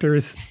character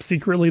is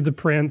secretly the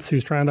prince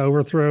who's trying to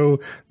overthrow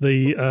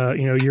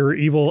your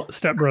evil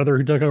stepbrother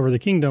who took over the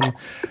kingdom,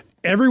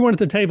 everyone at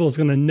the table is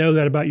going to know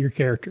that about your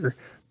character,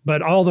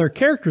 but all their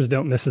characters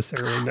don't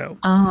necessarily know.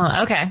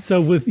 Oh, okay. So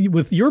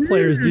with your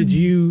players, did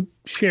you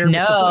share?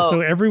 No.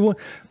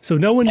 So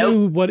no one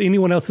knew what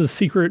anyone else's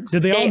secret.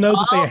 Did they all know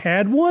that they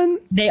had one?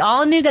 They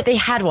all knew that they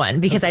had one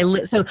because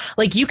so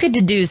like you could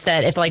deduce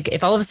that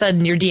if all of a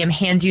sudden your DM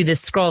hands you this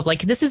scroll of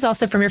like, this is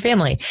also from your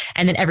family,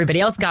 and then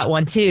everybody else got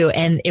one too,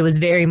 and it was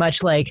very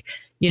much like,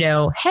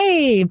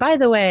 hey, by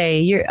the way,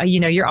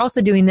 you're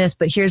also doing this,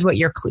 but here's what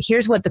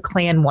the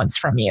clan wants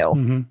from you.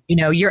 Mm-hmm.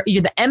 You're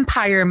the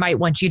empire might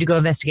want you to go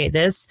investigate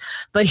this,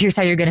 but here's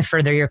how you're going to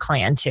further your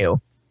clan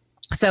too.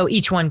 So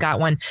each one got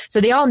one. So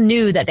they all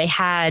knew that they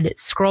had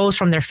scrolls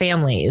from their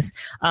families.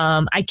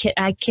 I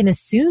can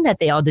assume that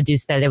they all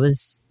deduced that it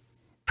was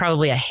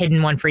probably a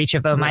hidden one for each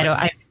of them. Right.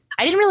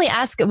 I didn't really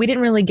ask. We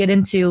didn't really get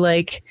into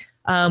like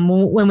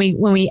when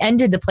we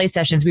ended the play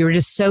sessions, we were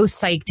just so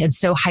psyched and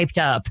so hyped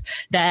up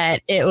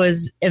that it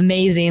was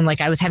amazing.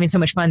 Like I was having so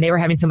much fun. They were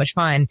having so much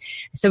fun.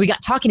 So we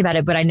got talking about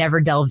it, but I never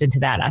delved into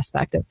that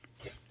aspect of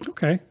it.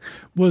 Okay.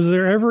 Was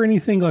there ever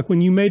anything like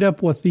when you made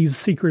up what these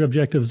secret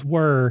objectives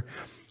were,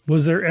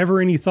 was there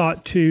ever any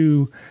thought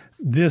to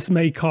this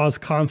may cause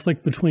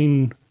conflict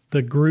between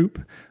the group?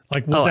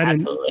 Like, was that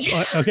absolutely.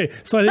 Okay.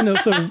 So I didn't know.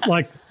 So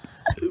like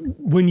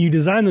when you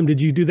designed them,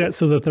 did you do that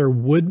so that there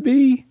would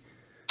be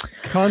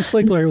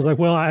conflict, where it was like,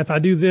 well, if I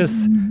do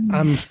this,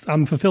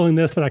 I'm fulfilling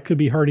this, but I could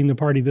be hurting the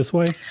party this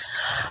way?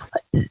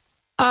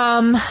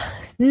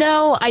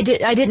 No, I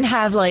didn't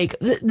have like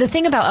the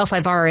thing about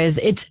L5R is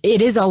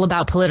it is all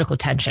about political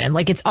tension.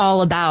 Like it's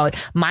all about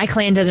my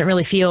clan doesn't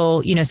really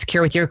feel,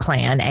 secure with your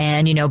clan,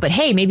 and but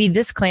hey, maybe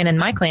this clan and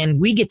my clan,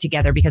 we get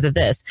together because of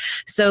this.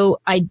 So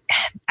I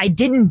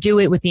didn't do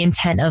it with the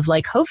intent of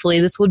like,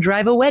 hopefully this will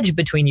drive a wedge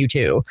between you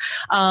two.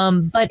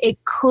 But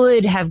it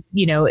could have,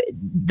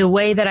 the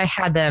way that I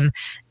had them,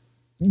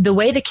 the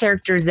way the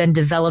characters then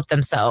developed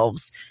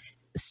themselves,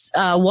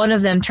 one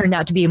of them turned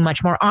out to be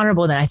much more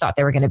honorable than I thought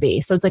they were going to be.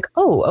 So it's like,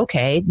 oh,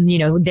 okay,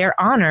 their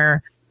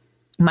honor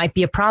might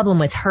be a problem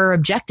with her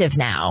objective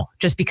now,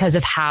 just because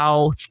of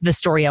how the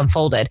story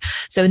unfolded.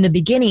 So in the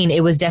beginning,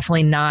 it was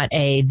definitely not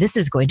this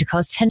is going to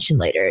cause tension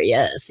later.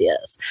 Yes.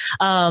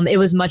 It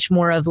was much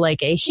more of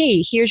like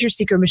hey, here's your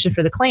secret mission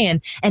for the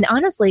clan. And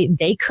honestly,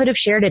 they could have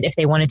shared it if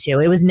they wanted to.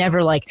 It was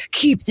never like,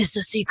 keep this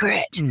a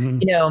secret,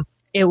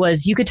 It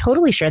was, you could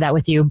totally share that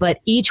with you,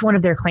 but each one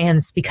of their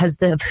clans, because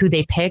of who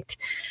they picked,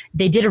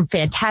 they did a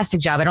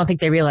fantastic job. I don't think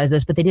they realize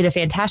this, but they did a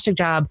fantastic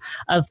job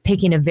of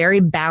picking a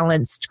very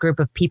balanced group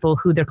of people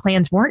who their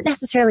clans weren't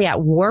necessarily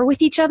at war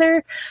with each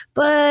other,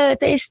 but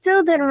they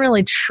still didn't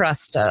really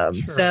trust them.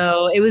 Sure.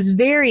 So it was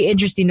very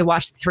interesting to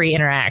watch the three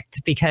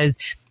interact, because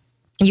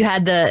you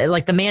had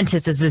the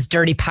Mantis is this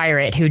dirty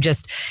pirate who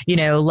just,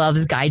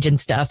 loves Gaijin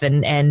stuff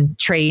and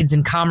trades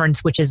and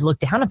commerce, which is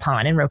looked down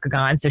upon in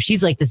Rokugan. So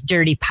she's like this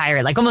dirty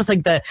pirate, like almost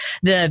like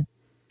the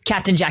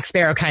Captain Jack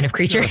Sparrow kind of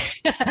creature,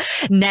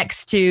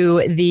 next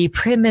to the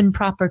prim and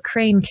proper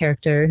Crane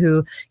character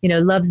who,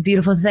 loves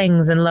beautiful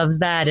things and loves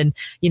that. And,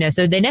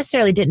 so they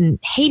necessarily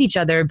didn't hate each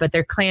other, but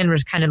their clan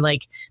was kind of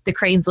like the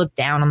Cranes looked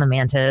down on the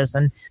Mantis.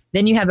 And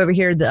then you have over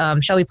here,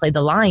 Shelby played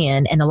the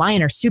Lion, and the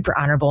Lion are super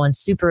honorable and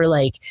super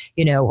like,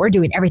 we're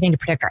doing everything to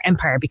protect our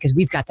empire because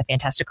we've got the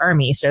fantastic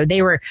army. So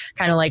they were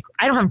kind of like,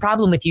 I don't have a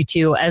problem with you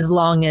two as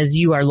long as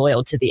you are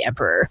loyal to the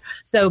emperor.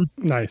 So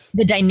nice.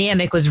 The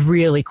dynamic was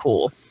really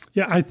cool.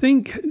 Yeah, I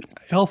think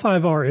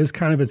L5R is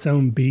kind of its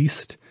own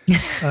beast.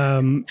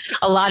 A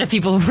lot of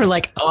people were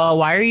like, oh,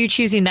 why are you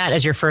choosing that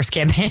as your first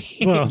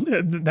campaign? Well,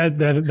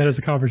 that is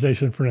a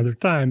conversation for another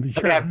time.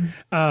 Sure.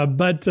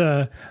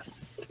 Okay.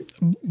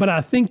 But I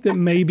think that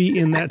maybe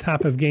in that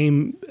type of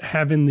game,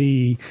 having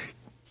the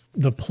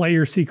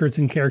player secrets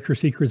and character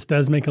secrets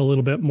does make a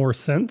little bit more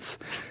sense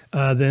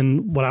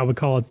than what I would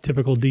call a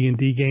typical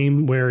D&D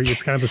game, where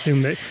it's kind of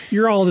assumed that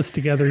you're all this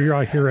together, you're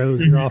all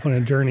heroes, you're off on a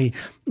journey,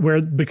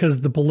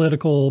 because the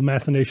political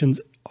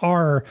machinations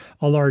are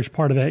a large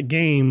part of that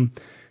game.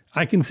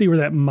 I can see where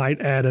that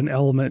might add an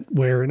element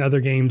where in other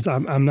games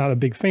I'm not a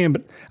big fan,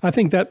 but I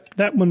think that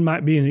one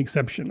might be an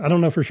exception. I don't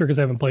know for sure because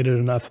I haven't played it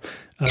enough.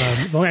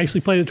 I've only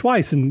actually played it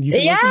twice, and you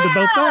can listen to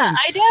both times.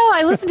 I know.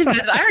 I listened to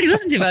both. I already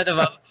listened to both of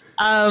them.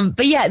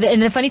 But yeah, and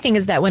the funny thing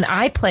is that when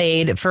I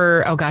played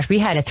for, we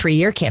had a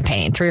 3 or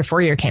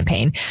 4 year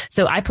campaign.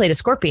 So I played a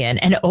Scorpion,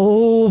 and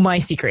my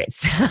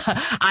secrets.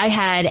 I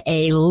had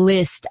a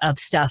list of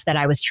stuff that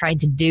I was trying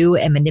to do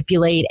and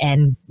manipulate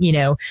and,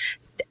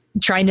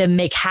 trying to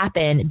make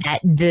happen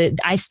that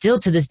I still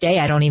to this day,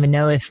 I don't even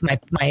know if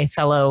my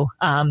fellow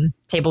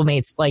table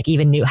mates like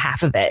even knew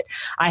half of it.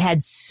 I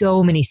had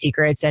so many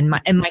secrets, and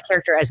my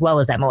character as well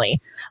as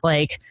Emily,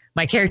 like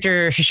my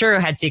character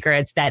Shishiro had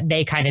secrets that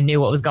they kind of knew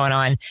what was going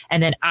on.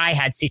 And then I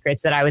had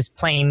secrets that I was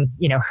playing,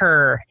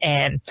 her,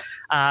 and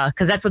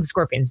cause that's what the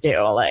Scorpions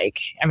do. Like,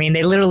 I mean,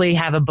 they literally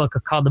have a book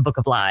called the Book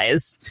of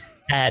Lies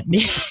that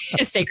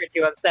is sacred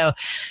to them. So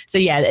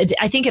yeah,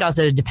 I think it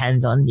also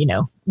depends on,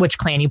 which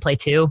clan you play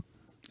too.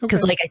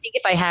 Cause like, I think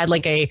if I had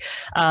like a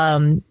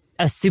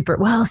super,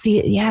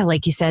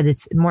 like you said,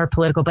 it's more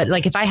political, but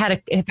like if I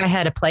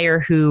had a player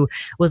who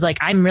was like,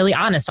 I'm really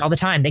honest all the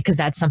time, because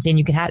that's something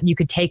you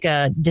could take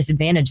a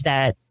disadvantage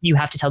that you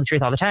have to tell the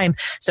truth all the time.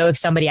 So if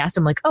somebody asked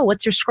them like, oh,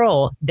 what's your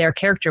scroll? Their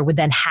character would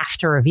then have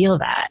to reveal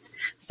that.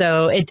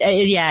 So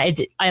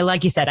I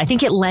like you said, I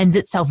think it lends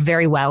itself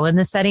very well in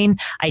this setting.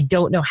 I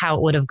don't know how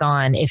it would have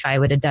gone if I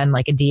would have done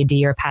like a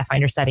D&D or a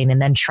Pathfinder setting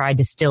and then tried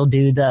to still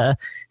do the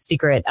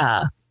secret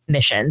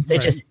missions.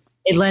 Right.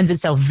 It lends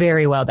itself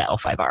very well to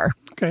L5R.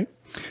 Okay.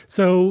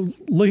 So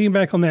looking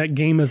back on that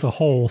game as a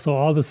whole, so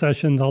all the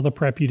sessions, all the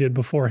prep you did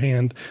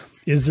beforehand,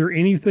 is there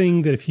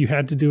anything that if you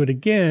had to do it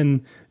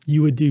again,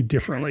 you would do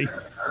differently?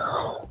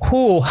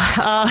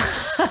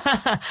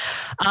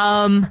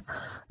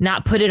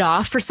 Not put it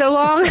off for so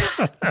long.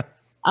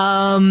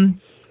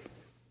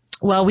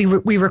 Well, we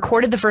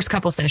recorded the first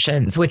couple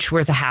sessions, which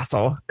was a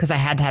hassle because I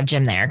had to have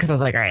Jim there because I was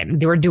like, all right,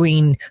 they were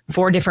doing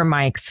 4 different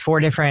mics, 4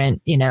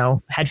 different,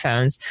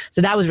 headphones.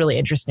 So that was really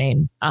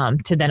interesting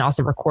to then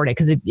also record it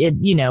because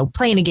it,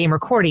 playing a game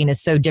recording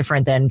is so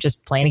different than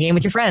just playing a game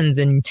with your friends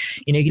and,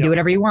 you can do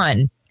whatever you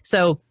want.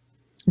 So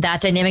that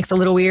dynamic's a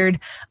little weird.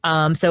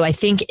 So I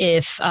think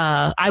if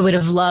I would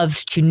have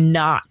loved to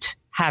not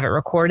have it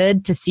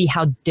recorded to see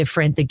how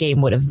different the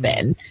game would have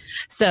been.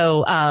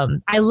 So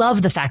I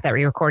love the fact that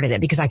we recorded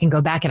it because I can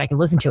go back and I can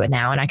listen to it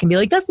now and I can be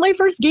like, that's my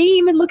first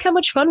game and look how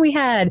much fun we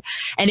had.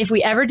 And if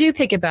we ever do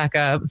pick it back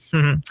up,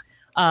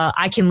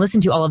 I can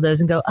listen to all of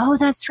those and go, oh,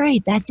 that's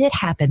right. That did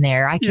happen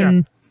there. I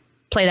can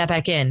play that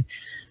back in.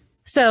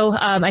 So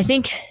I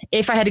think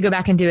if I had to go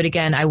back and do it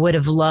again, I would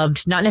have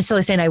loved, not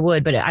necessarily saying I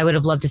would, but I would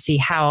have loved to see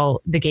how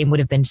the game would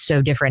have been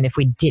so different if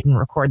we didn't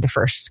record the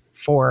first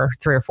 3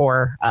 or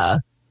 4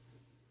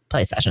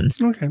 play sessions.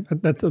 Okay,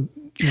 but that's about.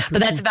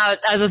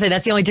 I was gonna say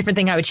that's the only different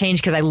thing I would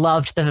change because I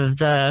loved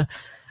the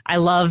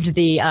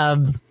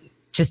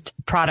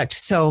just product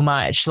so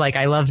much. Like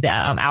I loved the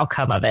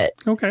outcome of it.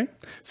 Okay,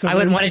 so I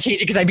wouldn't want to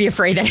change it because I'd be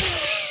afraid that.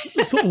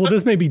 Well,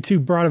 this may be too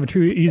broad of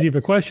too easy of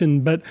a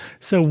question, but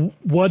so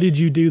what did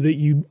you do that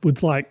you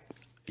would like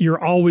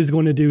you're always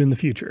going to do in the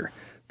future?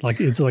 Like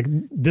it's like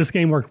this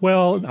game worked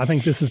well. I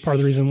think this is part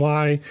of the reason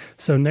why.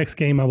 So next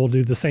game I will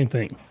do the same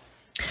thing.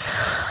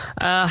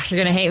 You're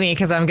going to hate me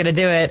because I'm going to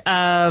do it.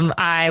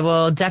 I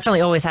will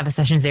definitely always have a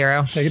session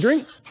 0. Take a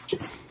drink.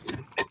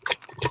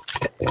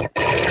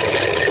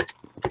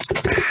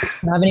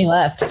 Don't have any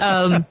left.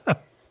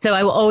 So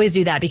I will always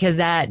do that because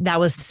that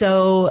was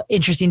so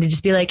interesting to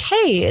just be like,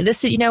 hey,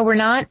 this,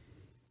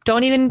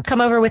 don't even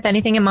come over with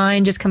anything in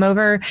mind. Just come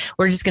over.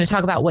 We're just going to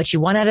talk about what you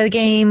want out of the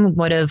game,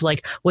 what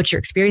your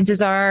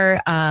experiences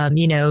are.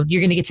 You're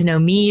going to get to know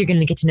me. You're going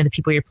to get to know the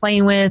people you're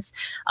playing with.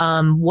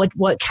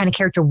 What kind of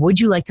character would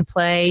you like to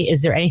play?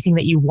 Is there anything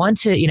that you want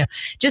to,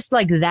 just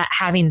like that,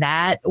 having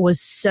that was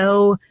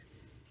so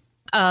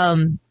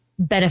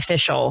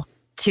beneficial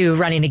to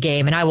running a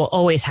game. And I will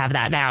always have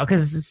that now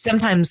because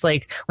sometimes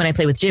like when I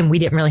play with Jim, we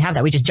didn't really have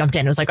that. We just jumped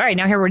in. It was like, all right,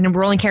 now here we're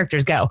rolling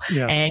characters, go.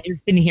 Yeah. And you're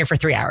sitting here for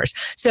 3 hours.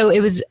 So it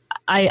was,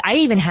 I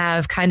even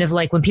have kind of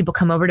like when people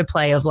come over to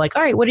play of like,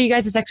 all right, what are you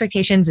guys'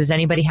 expectations? Does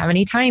anybody have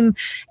any time,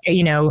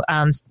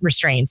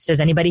 restraints? Does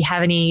anybody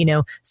have any,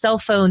 cell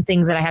phone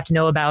things that I have to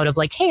know about of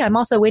like, hey, I'm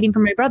also waiting for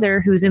my brother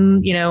who's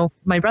in,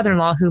 my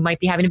brother-in-law who might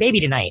be having a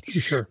baby tonight.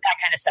 Sure. That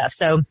kind of stuff.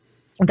 So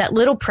that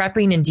little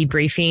prepping and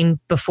debriefing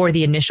before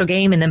the initial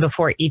game and then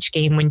before each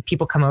game when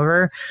people come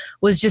over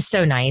was just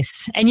so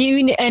nice. And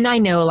I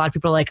know a lot of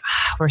people are like,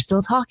 we're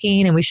still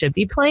talking and we should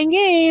be playing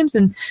games.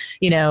 And,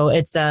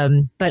 it's,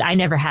 but I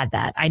never had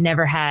that. I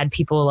never had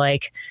people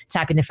like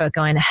tapping their foot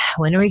going,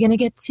 when are we going to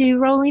get to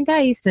rolling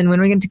dice? And when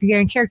are we going to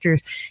get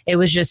characters? It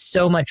was just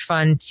so much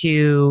fun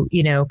to,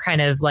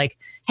 kind of like,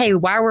 hey,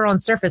 while we're on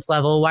surface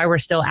level, while we're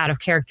still out of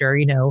character,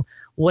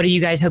 what are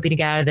you guys hoping to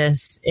get out of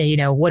this?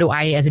 What do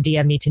I as a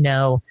DM need to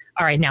know?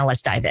 All right, now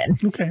let's dive in.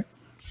 Okay.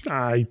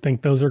 I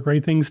think those are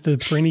great things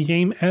for any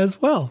game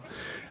as well.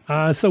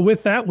 So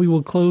with that, we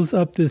will close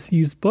up this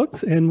used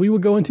books and we will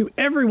go into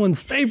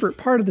everyone's favorite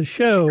part of the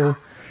show.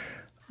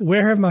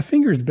 Where have my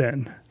fingers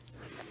been?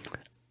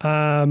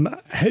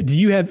 Do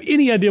you have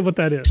any idea what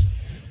that is?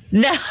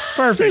 No.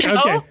 Perfect.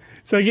 No. Okay.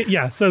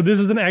 So this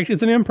is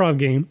it's an improv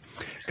game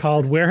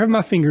called Where Have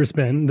My Fingers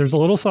Been? There's a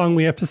little song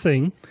we have to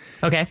sing.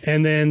 Okay.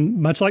 And then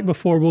much like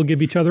before, we'll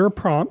give each other a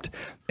prompt.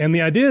 And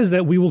the idea is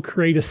that we will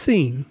create a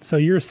scene. So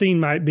your scene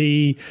might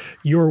be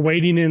you're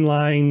waiting in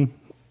line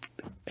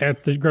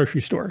at the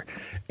grocery store.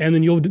 And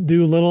then you'll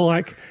do a little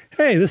like,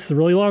 hey, this is a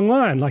really long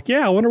line. Like,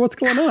 yeah, I wonder what's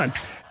going on.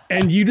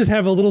 And you just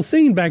have a little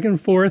scene back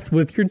and forth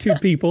with your 2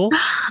 people.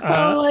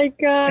 Oh my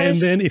gosh. And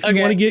then if you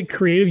want to get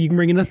creative, you can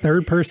bring in a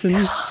third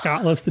person.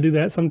 Scott loves to do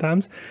that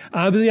sometimes.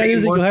 But the idea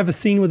is that you'll have a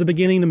scene with a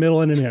beginning, a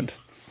middle, and an end.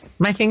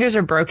 My fingers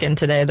are broken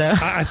today, though.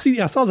 I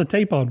saw the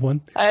tape on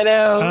one. I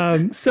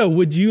know. So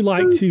would you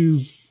like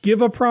to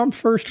give a prompt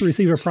first or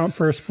receive a prompt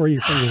first for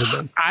your fingers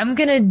have been? I'm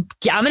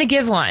gonna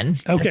give one.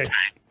 Okay. This time.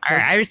 All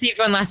right, I received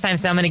one last time,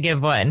 so I'm going to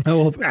give one. Oh,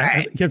 well,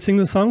 right. You have to sing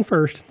the song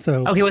first.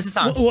 So okay, what's the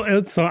song?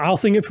 Well, so I'll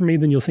sing it for me,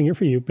 then you'll sing it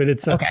for you. But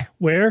it's okay.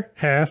 Where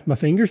have my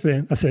fingers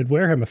been? I said,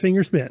 where have my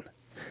fingers been?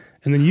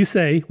 And then you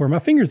say, where my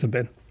fingers have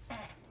been.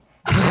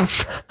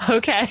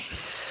 Okay.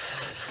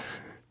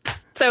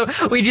 So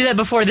we do that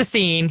before the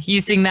scene.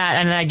 You sing that,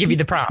 and then I give you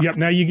the prompt. Yep.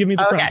 Now you give me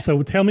the prompt.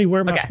 So tell me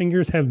where my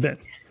fingers have been.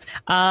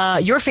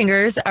 Your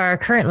fingers are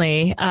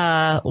currently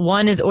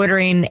one is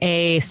ordering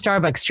a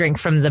Starbucks drink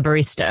from the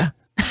barista.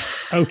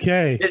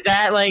 Okay. Is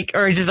that like,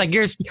 or just like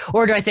yours,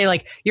 or do I say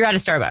like you're at a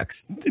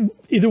Starbucks?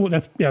 Either one.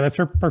 That's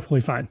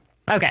perfectly fine.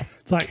 Okay.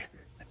 It's like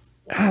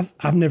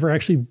I've never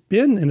actually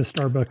been in a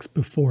Starbucks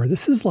before.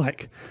 This is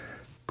like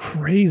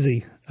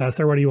crazy.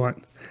 Sir, what do you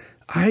want?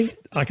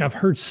 I've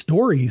heard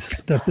stories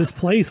that this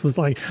place was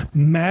like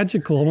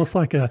magical, almost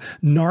like a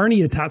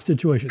Narnia type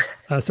situation.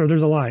 So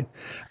there's a line.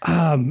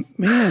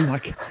 Man,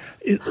 like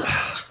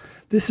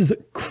This is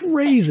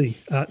crazy.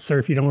 Sir,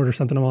 if you don't order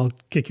something, I'll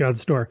kick you out of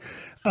the store.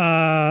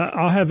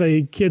 I'll have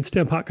a kid's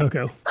Tim hot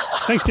cocoa.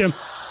 Thanks, Tim.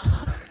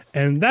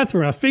 And that's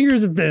where my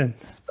fingers have been.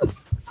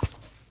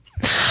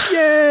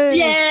 Yay!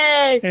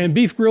 Yay! And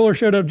Beef Griller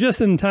showed up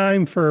just in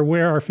time for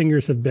where our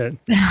fingers have been.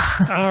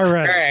 All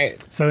right. All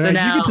right. So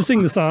now you get to sing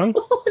the song.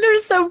 They're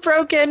so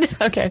broken.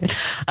 Okay.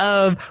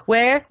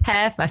 Where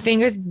have my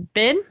fingers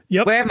been?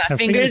 Yep. Where have my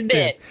fingers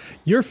been?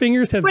 Your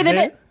fingers have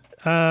been.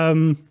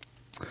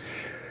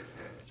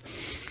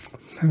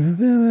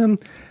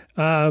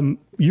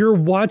 You're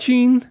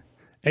watching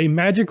a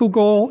magical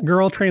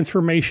girl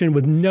transformation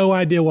with no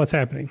idea what's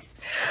happening.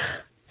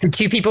 So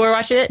two people were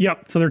watching it?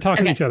 Yep. So they're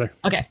talking to each other.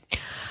 Okay.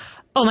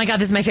 Oh my God,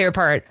 this is my favorite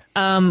part.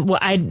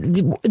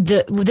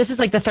 This is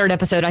like the third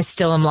episode. I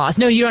still am lost.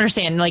 No, you don't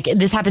understand. Like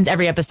this happens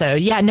every episode.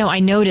 Yeah, no, I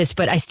noticed,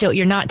 but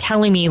you're not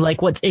telling me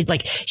like what's it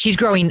like. She's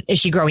growing. Is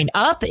she growing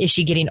up? Is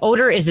she getting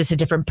older? Is this a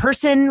different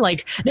person?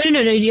 Like, no.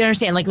 You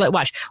understand? Like,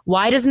 watch.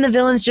 Why doesn't the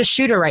villains just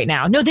shoot her right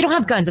now? No, they don't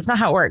have guns. That's not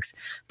how it works.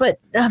 But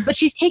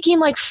she's taking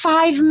like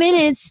 5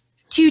 minutes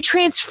to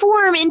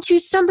transform into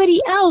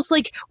somebody else.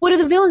 Like, what are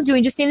the villains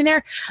doing? Just standing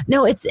there?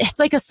 No, it's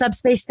like a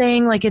subspace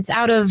thing. Like it's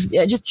out of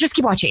just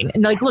keep watching.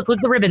 And like, look,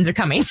 the ribbons are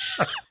coming.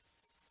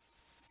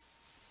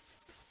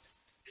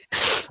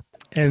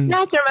 And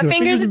that's where my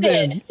fingers have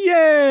been.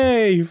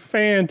 Yay!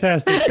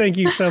 Fantastic. Thank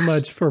you so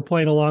much for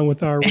playing along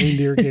with our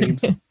reindeer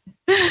games.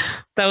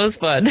 That was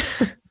fun.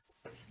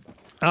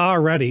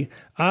 Alrighty.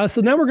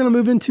 So now we're going to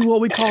move into what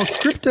we call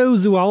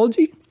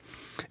cryptozoology.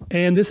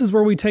 And this is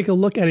where we take a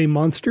look at a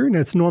monster, and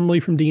it's normally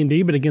from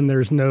D&D, but again,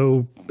 there's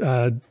no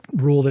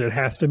rule that it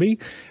has to be.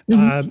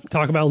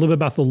 Talk about a little bit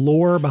about the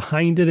lore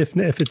behind it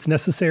if it's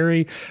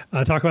necessary.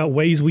 Talk about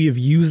ways we have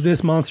used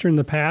this monster in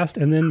the past,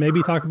 and then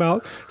maybe talk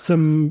about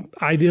some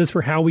ideas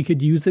for how we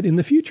could use it in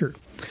the future.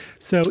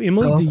 So,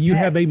 Emily, do you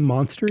have a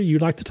monster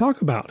you'd like to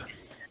talk about?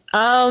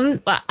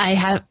 I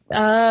have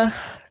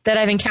that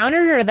I've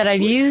encountered or that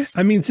I've used.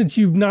 I mean, since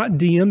you've not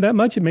DM'd that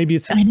much, maybe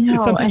it's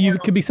something it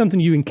could be something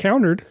you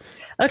encountered.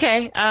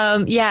 Okay.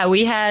 Yeah,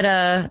 we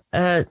had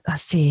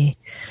let's see.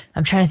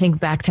 I'm trying to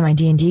think back to my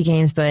D&D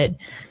games, but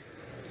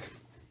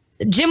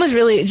Jim was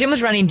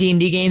running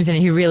D&D games, and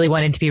he really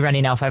wanted to be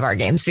running L5R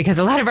games because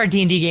a lot of our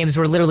D&D games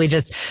were literally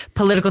just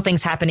political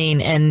things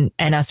happening and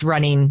us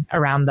running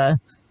around the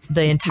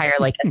entire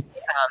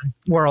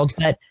world.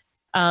 But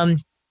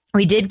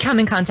we did come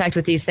in contact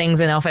with these things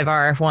in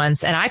L5R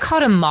once, and I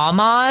called them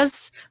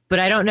mamas, but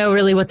I don't know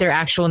really what their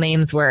actual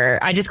names were.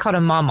 I just called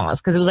them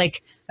mamas because it was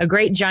like a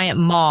great giant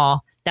maw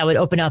that would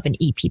open up and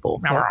eat people.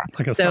 So,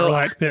 like a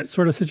Sarlacc pit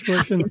sort of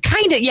situation?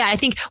 Kind of, yeah. I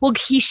think,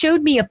 he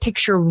showed me a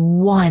picture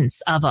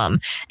once of them,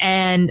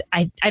 and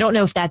I don't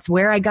know if that's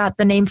where I got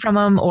the name from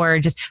them or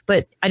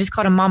but I just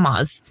called them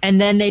mamas.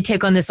 And then they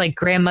take on this like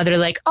grandmother,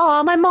 like,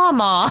 oh, my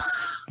mama.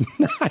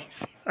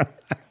 Nice.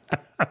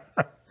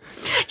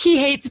 He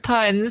hates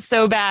puns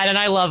so bad, and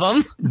I love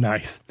them.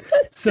 Nice.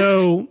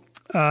 So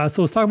let's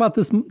talk about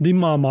the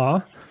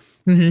mama.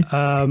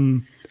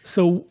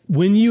 So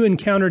when you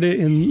encountered it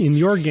in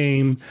your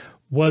game,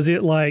 was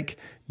it like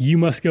you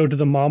must go to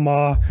the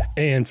mama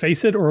and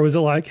face it, or was it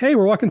like, hey,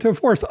 we're walking through a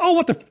forest? Oh,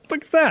 what the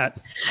fuck is that?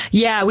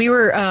 Yeah, we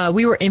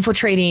were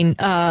infiltrating.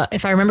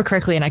 If I remember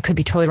correctly, and I could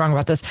be totally wrong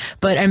about this,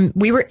 but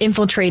we were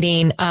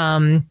infiltrating.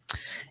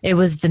 It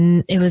was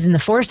in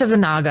the forest of the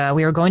Naga.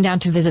 We were going down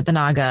to visit the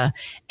Naga,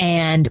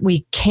 and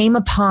we came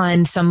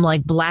upon some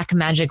like black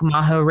magic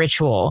Maho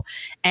ritual,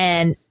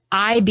 and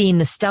I, being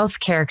the stealth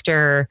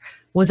character,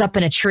 was up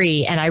in a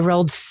tree, and I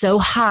rolled so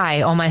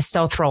high on my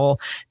stealth roll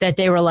that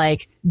they were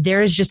like,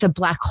 there's just a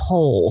black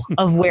hole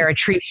of where a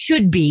tree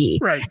should be.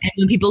 Right. And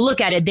when people look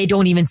at it, they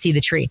don't even see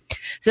the tree.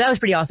 So that was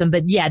pretty awesome.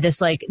 But yeah,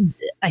 this I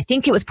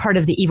think it was part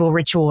of the evil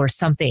ritual or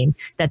something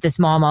that this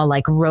mama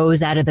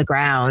rose out of the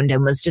ground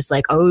and was just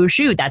like, oh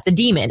shoot, that's a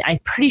demon. I'm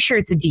pretty sure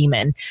it's a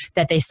demon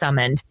that they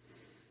summoned.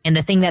 And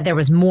the thing that there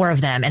was more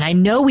of them. And I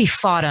know we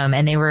fought them,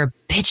 and they were a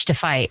bitch to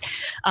fight.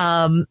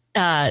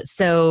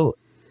 So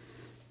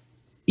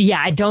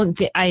yeah, I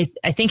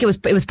think it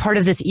was part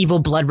of this evil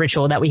blood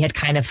ritual that we had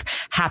kind of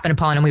happened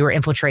upon, and we were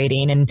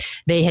infiltrating, and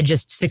they had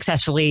just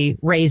successfully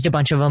raised a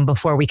bunch of them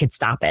before we could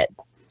stop it.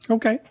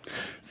 Okay.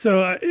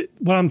 So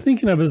what I'm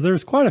thinking of is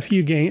there's quite a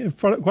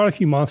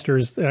few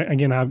monsters.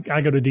 Again,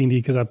 I go to D&D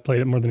because I've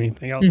played it more than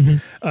anything else,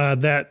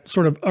 that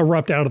sort of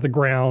erupt out of the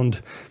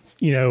ground,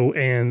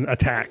 and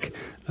attack.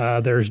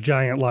 There's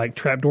giant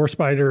trapdoor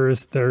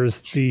spiders.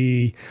 There's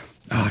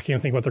I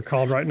can't think what they're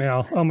called right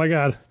now. Oh my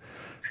God.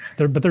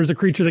 But there's a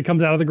creature that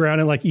comes out of the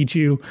ground and eats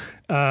you.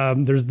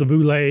 There's the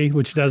Boule,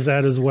 which does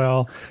that as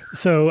well.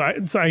 So I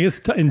guess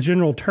in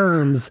general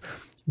terms,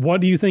 what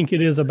do you think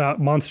it is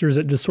about monsters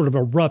that just sort of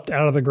erupt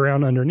out of the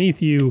ground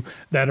underneath you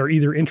that are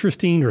either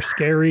interesting or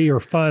scary or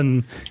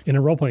fun in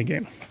a role-playing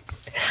game?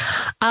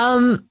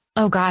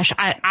 Oh gosh,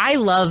 I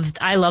love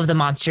the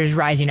monsters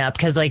rising up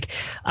because I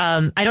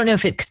don't know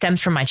if it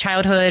stems from my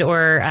childhood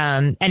or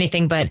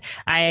anything, but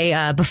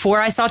I before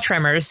I saw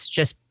Tremors,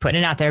 just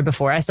putting it out there,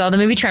 before I saw the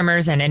movie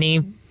Tremors, and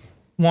anyone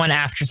one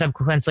after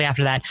subsequently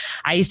after that,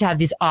 I used to have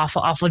these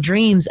awful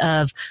dreams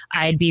of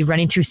I'd be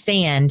running through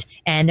sand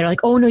and they're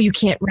like, oh no, you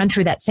can't run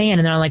through that sand.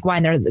 And then I'm like, why?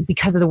 And they're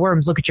because of the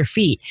worms, look at your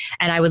feet.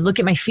 And I would look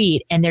at my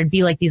feet and there'd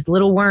be like these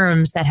little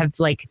worms that have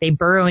like, they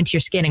burrow into your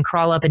skin and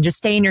crawl up and just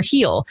stay in your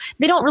heel.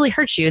 They don't really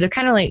hurt you. They're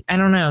kind of like, I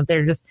don't know.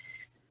 They're just,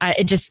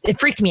 it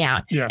freaked me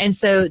out. Yeah. And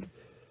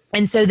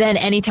so then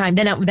anytime,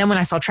 then when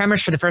I saw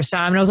Tremors for the first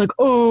time, and I was like,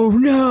 oh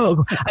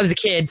no, I was a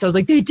kid. So I was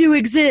like, they do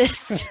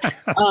exist.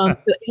 So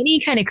any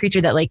kind of creature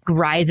that like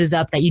rises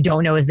up that you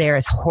don't know is there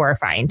is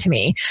horrifying to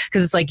me.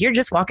 Cause it's like, you're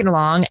just walking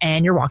along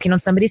and you're walking on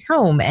somebody's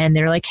home and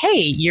they're like,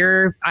 hey,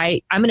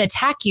 I'm going to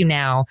attack you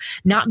now,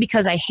 not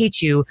because I hate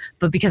you,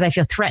 but because I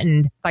feel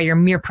threatened by your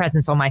mere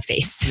presence on my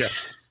face.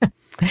 Yes.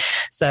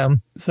 So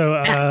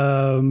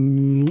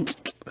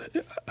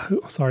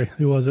sorry,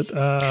 who was it?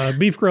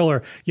 Beef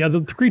Griller. Yeah,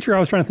 the creature I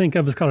was trying to think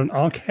of is called an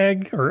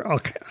Onkheg, or I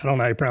don't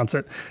know how you pronounce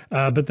it,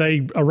 but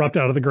they erupt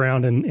out of the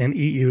ground and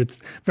eat you. It's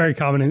very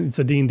common, and it's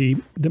a D&D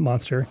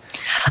monster.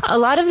 A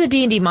lot of the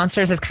D&D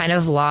monsters have kind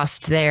of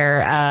lost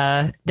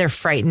their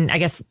frightened, I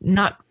guess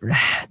not,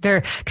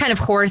 they're kind of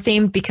horror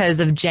themed because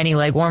of Jenny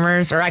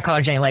Legwarmers, or I call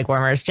her Jenny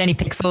Legwarmers, Jenny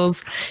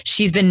Pixels.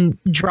 She's been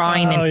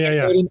drawing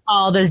and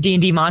all those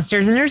D&D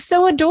monsters, and they're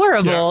so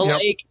adorable.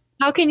 Yep. Like,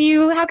 how can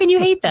you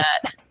hate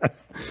that?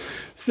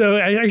 So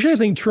I actually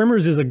think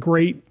Tremors is a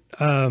great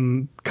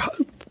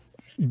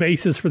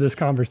basis for this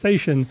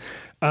conversation,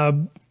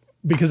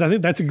 because I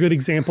think that's a good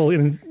example,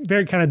 and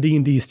very kind of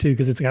D&D's too,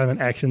 because it's kind of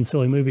an action,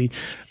 silly movie.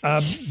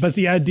 But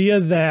the idea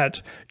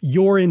that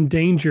you're in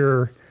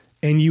danger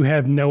and you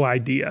have no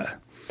idea.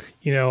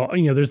 You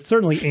know, there's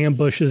certainly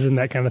ambushes and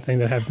that kind of thing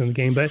that happens in the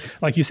game. But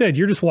like you said,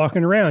 you're just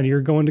walking around. You're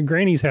going to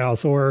Granny's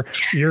house, or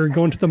you're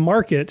going to the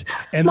market,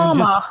 and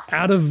Mama. Then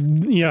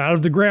just out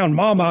of the ground,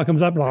 Mama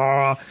comes up.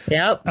 Blah.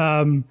 Yep.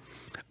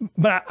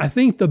 But I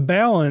think the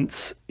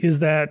balance is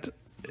that,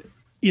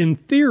 in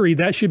theory,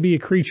 that should be a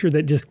creature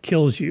that just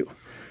kills you.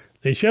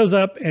 It shows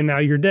up and now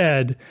you're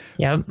dead.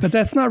 Yep. But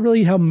that's not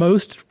really how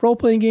most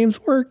role-playing games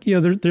work. You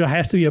know, there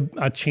has to be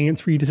a chance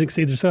for you to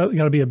succeed. There's got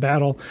to be a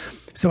battle.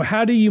 So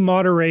how do you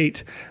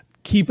moderate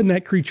keeping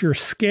that creature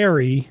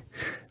scary,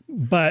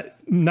 but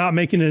not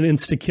making it an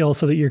insta-kill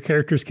so that your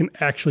characters can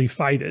actually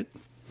fight it?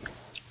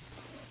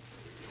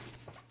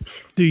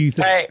 Do you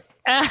think?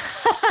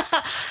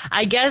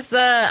 I guess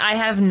I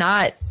have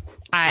not.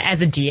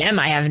 As a DM,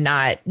 I have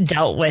not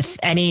dealt with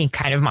any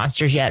kind of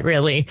monsters yet,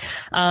 really.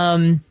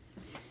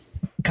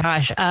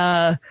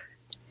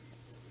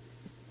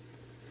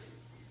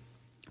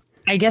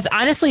 I guess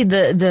honestly,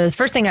 the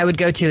first thing I would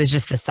go to is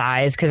just the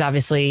size, because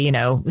obviously,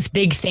 with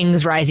big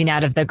things rising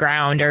out of the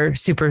ground are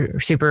super,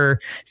 super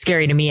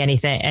scary to me.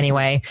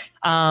 Anyway.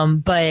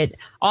 But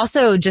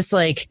also just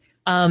like,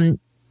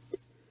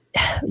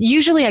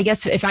 usually, I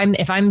guess if I'm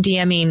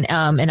DMing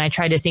and I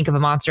try to think of a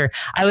monster,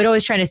 I would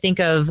always try to think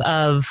of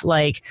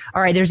like,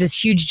 all right, there's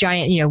this huge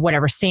giant,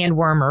 whatever,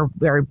 sandworm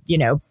or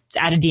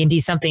out of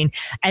D&D something,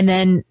 and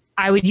then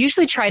I would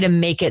usually try to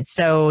make it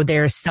so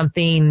there's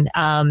something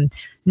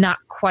not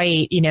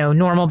quite,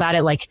 normal about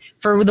it. Like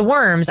for the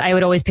worms, I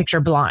would always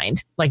picture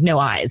blind, like no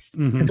eyes,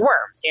 because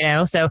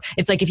worms, So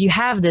it's like if you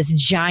have this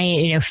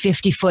giant,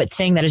 50-foot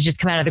thing that has just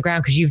come out of the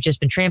ground because you've just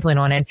been trampling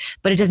on it,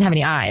 but it doesn't have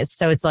any eyes.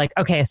 So it's like,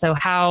 okay, so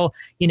how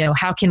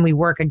can we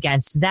work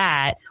against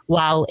that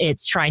while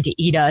it's trying to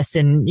eat us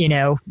and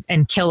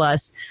kill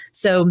us?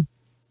 So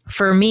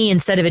for me,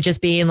 instead of it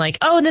just being like,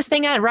 oh, this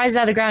thing rises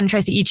out of the ground and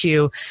tries to eat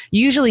you,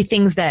 usually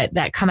things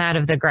that come out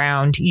of the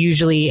ground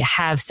usually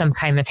have some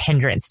kind of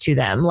hindrance to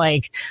them.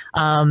 Like,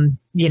 a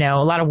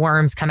lot of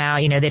worms come out,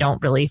 they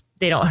don't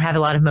have a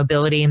lot of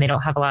mobility and they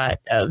don't have a lot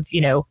of,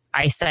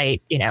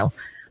 eyesight,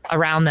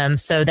 around them.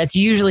 So that's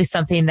usually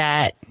something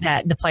that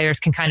the players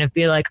can kind of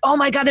be like, oh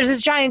my God, there's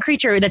this giant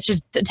creature that's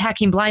just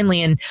attacking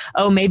blindly. And,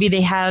 oh, maybe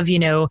they have,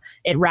 it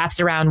wraps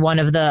around one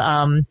of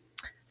the,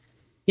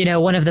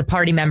 one of the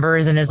party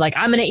members and is like,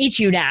 I'm going to eat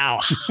you now.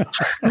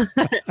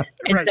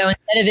 And right. So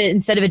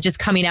instead of it just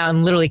coming out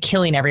and literally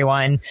killing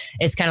everyone,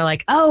 it's kind of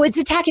like, oh, it's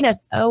attacking us.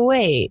 Oh,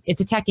 wait, it's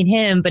attacking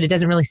him, but it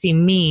doesn't really see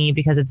me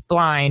because it's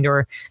blind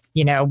or,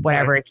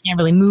 whatever. Right. It can't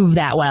really move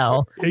that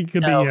well. It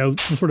could be,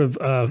 some sort of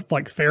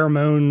like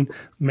pheromone,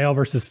 male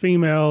versus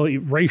female,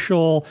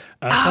 racial,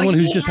 someone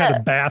who's just had a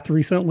bath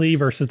recently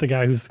versus the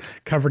guy who's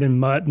covered in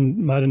mud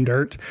and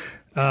dirt.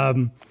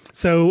 Because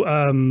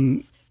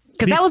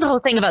that was the whole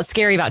thing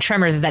scary about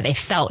Tremors, is that they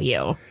felt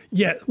you.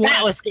 Yeah. Well,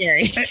 that was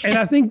scary. And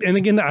I think, and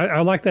again,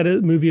 I like that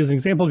movie as an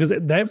example, because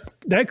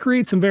that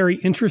creates some very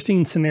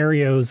interesting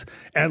scenarios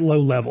at low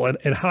level.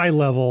 At high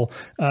level,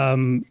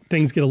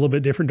 things get a little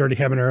bit different. Dirty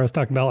Habanero was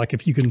talking about, like,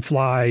 if you can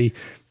fly,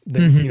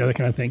 then, that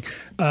kind of thing.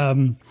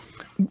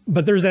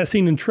 But there's that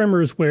scene in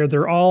Tremors where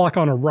they're all like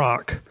on a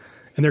rock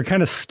and they're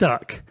kind of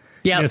stuck.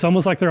 Yeah, it's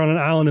almost like they're on an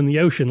island in the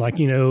ocean. Like,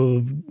 what are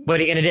you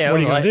going to do? What are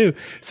you going to do?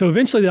 So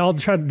eventually they all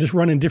try to just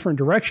run in different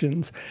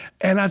directions.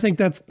 And I think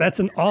that's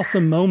an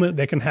awesome moment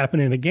that can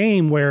happen in a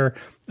game where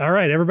All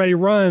right, everybody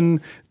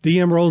run.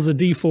 DM rolls a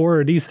D4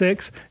 or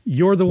D6.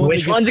 You're the one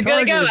Which that one's gets it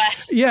gonna targeted. go at?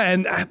 Yeah,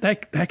 and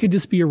that could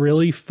just be a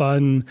really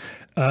fun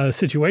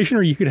situation,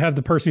 or you could have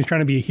the person who's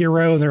trying to be a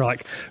hero and they're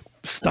like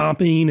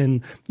stomping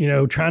and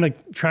trying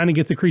to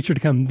get the creature to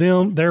come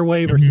their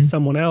way versus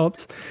someone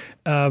else.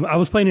 I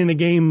was playing in a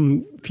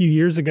game a few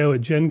years ago at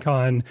Gen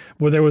Con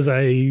where there was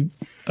a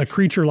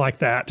creature like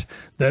that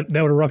would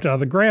erupt out of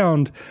the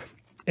ground,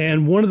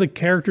 and one of the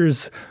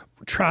characters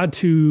tried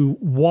to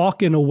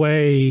walk in a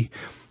way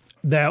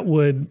that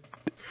would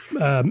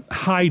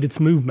hide its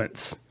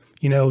movements.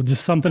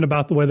 Just something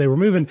about the way they were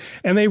moving.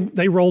 And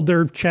they rolled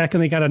their check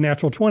and they got a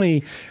natural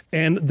 20.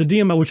 And the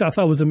DM, which I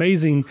thought was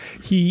amazing,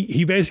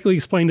 he basically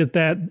explained it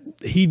that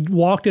he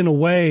walked in a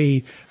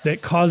way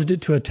that caused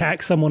it to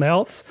attack someone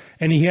else.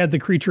 And he had the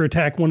creature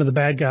attack one of the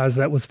bad guys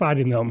that was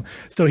fighting them.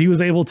 So he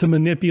was able to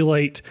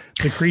manipulate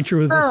the creature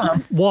with his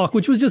walk,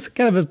 which was just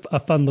kind of a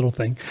fun little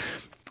thing.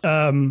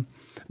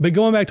 But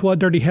going back to what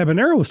Dirty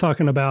Habanero was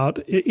talking about,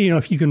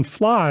 if you can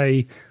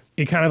fly,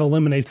 it kind of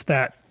eliminates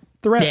that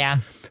threat. Yeah.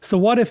 So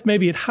what if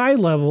maybe at high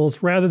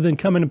levels, rather than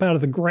coming up out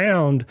of the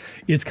ground,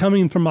 it's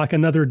coming from like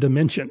another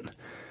dimension?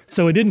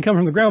 So it didn't come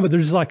from the ground, but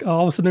there's just like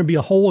all of a sudden there'd be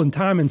a hole in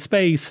time and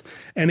space,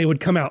 and it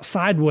would come out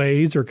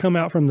sideways or come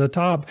out from the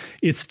top.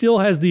 It still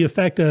has the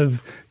effect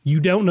of you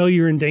don't know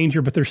you're in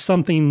danger, but there's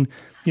something,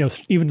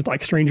 even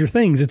like Stranger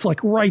Things, it's like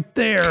right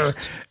there.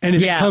 And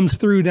if it comes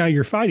through, now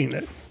you're fighting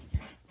it.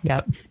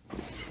 Yep.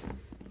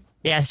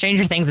 Yeah,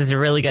 Stranger Things is a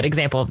really good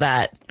example of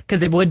that,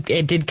 because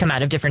it did come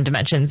out of different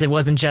dimensions. It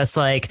wasn't just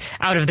like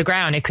out of the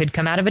ground. It could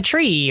come out of a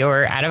tree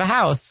or out of a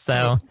house.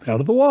 So out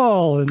of the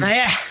wall. And,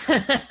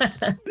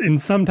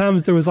 and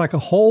sometimes there was like a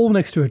hole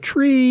next to a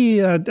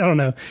tree. I don't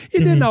know.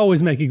 It didn't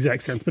always make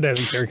exact sense, but I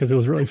didn't care because it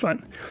was really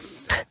fun.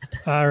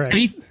 All right.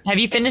 Have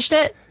you finished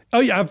it? Oh,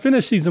 yeah. I've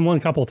finished season 1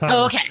 a couple of times.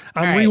 Oh, okay.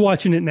 I'm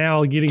rewatching it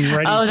now, getting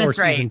ready for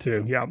season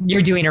 2. Yeah.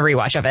 You're doing a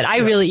rewatch of it. I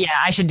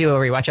should do a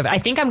rewatch of it. I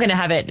think I'm going to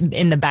have it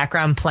in the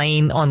background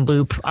playing on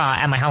loop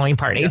at my Halloween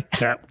party.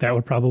 Yeah, that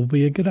would probably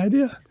be a good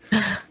idea.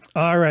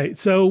 All right.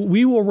 So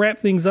we will wrap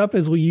things up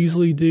as we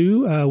usually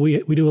do. We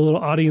do a little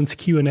audience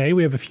Q&A.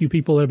 We have a few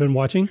people that have been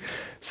watching.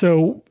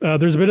 So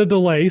there's a bit of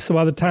delay. So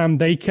by the time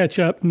they catch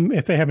up,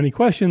 if they have any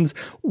questions,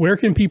 where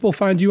can people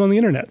find you on the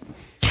internet?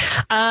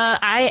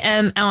 I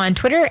am on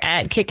Twitter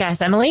at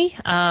KickassEmily,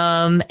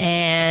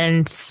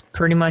 and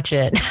pretty much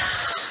it.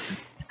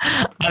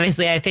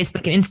 Obviously, I have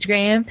Facebook and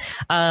Instagram,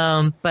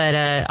 but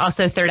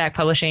also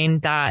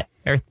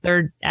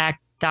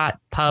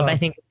thirdact.pub. I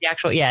think the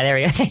actual, there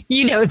we go.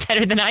 You know it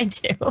better than I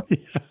do.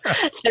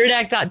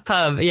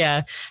 Thirdact.pub,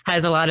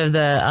 has a lot of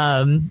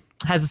the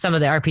has some of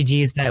the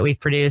RPGs that we've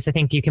produced. I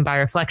think you can buy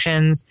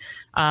Reflections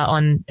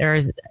on, or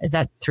is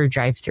that through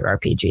Drive-Thru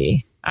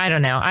RPG? I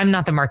don't know. I'm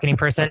not the marketing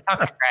person.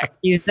 Talk to Greg.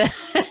 He's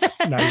Nice.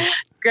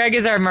 Greg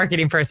is our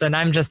marketing person.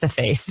 I'm just a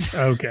face.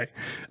 Okay.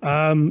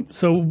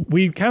 So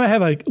we kind of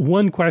have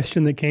one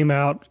question that came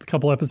out a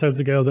couple episodes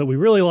ago that we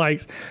really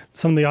liked.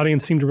 Some of the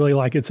audience seemed to really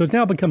like it. So it's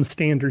now become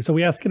standard. So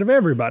we ask it of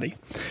everybody.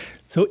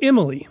 So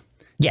Emily.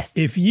 Yes.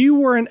 If you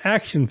were an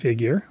action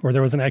figure, or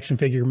there was an action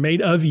figure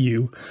made of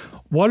you,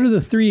 what are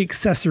the 3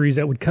 accessories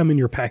that would come in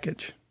your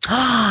package?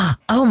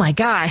 Oh my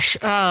gosh.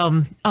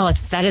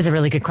 That is a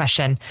really good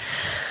question.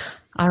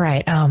 All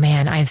right. Oh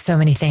man, I have so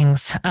many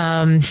things.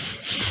 My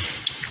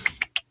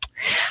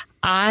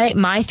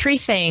 3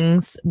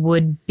 things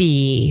would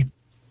be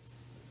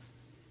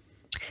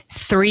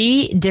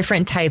 3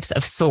 different types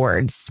of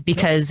swords,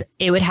 because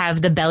it would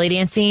have the belly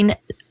dancing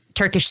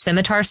Turkish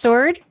scimitar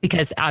sword,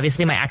 because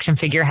obviously my action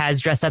figure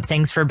has dress up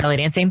things for belly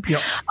dancing. Yep.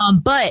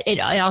 But it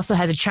also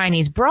has a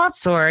Chinese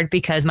broadsword,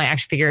 because my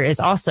action figure is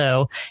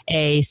also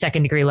a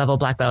 2nd degree level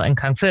black belt in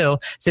Kung Fu.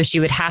 So she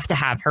would have to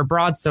have her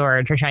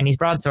broadsword, her Chinese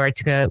broadsword,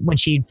 to go when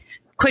she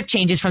quick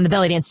changes from the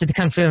belly dance to the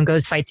Kung Fu and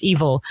goes fights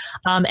evil.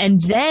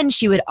 And then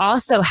she would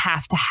also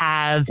have to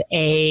have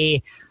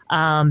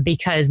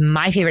because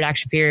my favorite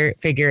action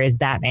figure is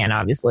Batman,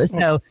 obviously.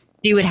 So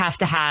you would have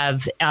to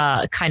have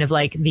kind of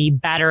like the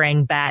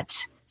Batarang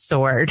Bat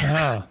sword.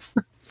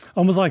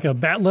 Almost like a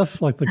Batleth,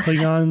 like the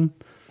Klingon.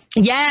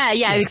 Yeah,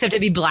 except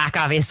it'd be black,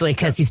 obviously,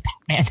 because he's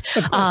Batman.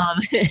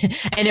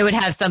 And it would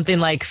have something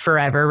like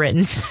forever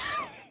written.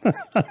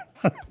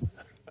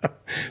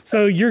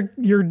 So your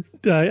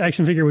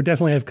action figure would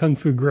definitely have Kung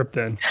Fu grip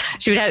then.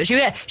 She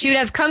would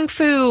have Kung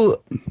Fu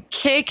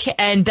kick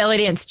and belly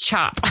dance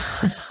chop.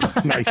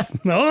 Nice.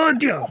 Oh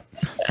dear.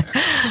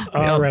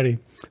 Alrighty.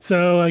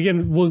 So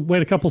again, we'll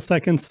wait a couple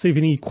seconds to see if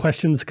any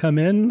questions come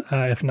in.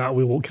 If not,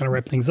 we will kind of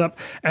wrap things up.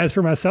 As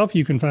for myself,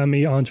 you can find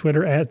me on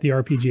Twitter at the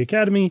RPG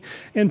Academy,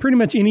 and pretty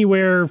much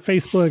anywhere,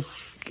 Facebook,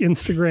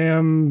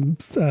 Instagram,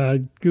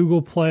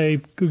 Google Play,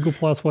 Google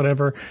Plus,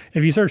 whatever.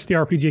 If you search the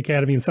RPG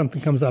Academy and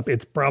something comes up,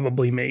 it's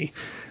probably me.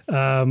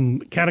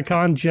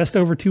 Catacon just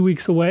over 2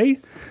 weeks away.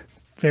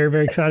 Very,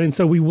 very exciting.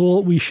 So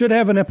we should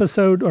have an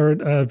episode or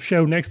a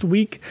show next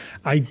week.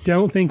 I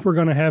don't think we're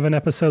going to have an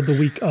episode the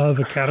week of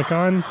a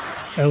Catacon.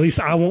 At least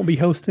I won't be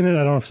hosting it. I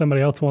don't know if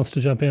somebody else wants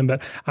to jump in,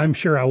 but I'm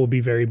sure I will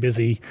be very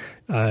busy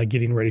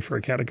getting ready for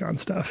a Catacon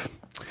stuff.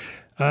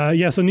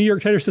 So New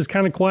York Tater says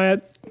kind of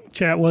quiet.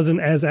 Chat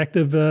wasn't as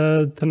active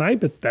tonight,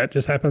 but that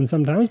just happens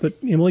sometimes. But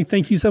Emily,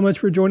 thank you so much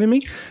for joining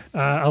me.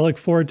 I look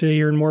forward to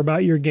hearing more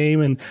about your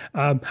game. And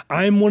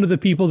I'm one of the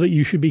people that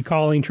you should be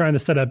calling, trying to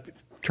set up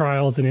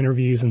trials and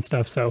interviews and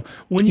stuff. So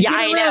when you get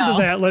around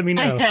to that, let me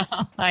know.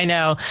 I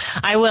know.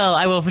 I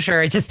will for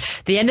sure. It's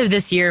just the end of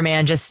this year,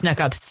 man, just snuck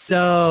up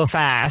so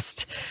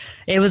fast.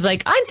 It was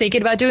like, I'm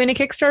thinking about doing a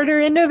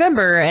Kickstarter in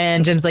November.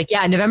 And Jim's like,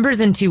 yeah,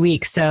 November's in 2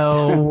 weeks.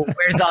 So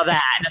where's all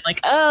that? And I'm like,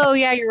 oh,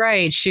 yeah, you're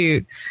right.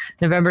 Shoot.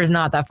 November's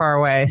not that far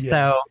away. Yeah,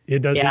 so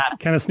it does. Yeah. It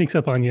kind of sneaks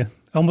up on you,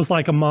 almost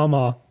like a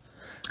mama.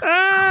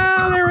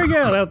 There we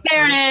go.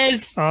 There it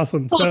is.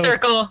 Awesome. Full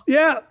circle.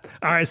 Yeah.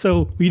 All right.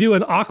 So we do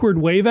an awkward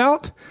wave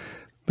out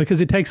because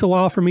it takes a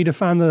while for me to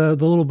find the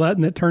little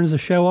button that turns the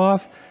show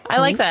off. I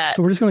like that.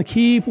 So we're just going to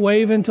keep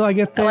waving until I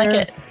get there. I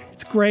like it.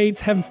 It's great.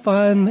 It's having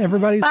fun.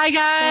 Everybody's. Bye,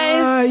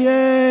 guys. Bye.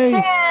 Yay.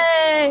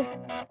 Yay.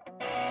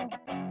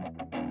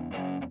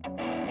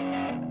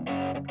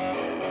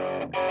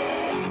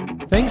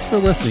 Thanks for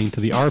listening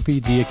to the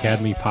RPG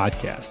Academy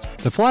podcast,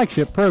 the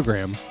flagship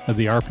program of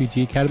the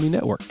RPG Academy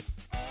Network.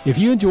 If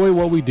you enjoy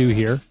what we do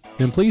here,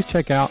 then please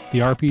check out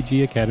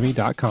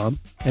therpgacademy.com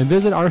and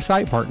visit our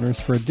site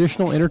partners for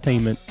additional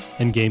entertainment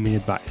and gaming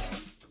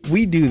advice.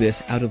 We do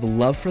this out of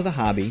love for the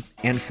hobby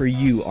and for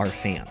you, our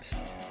fans.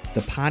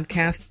 The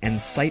podcast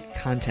and site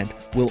content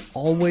will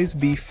always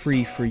be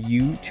free for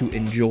you to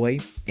enjoy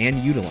and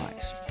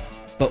utilize.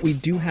 But we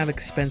do have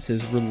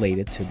expenses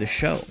related to the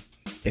show.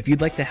 If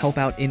you'd like to help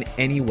out in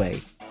any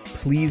way,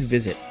 please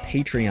visit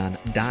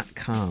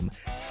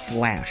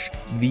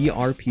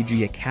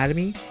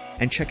patreon.com/therpgacademy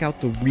and check out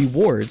the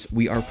rewards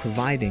we are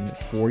providing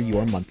for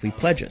your monthly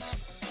pledges.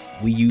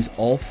 We use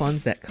all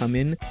funds that come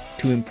in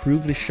to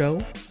improve the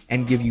show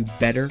and give you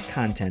better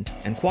content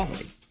and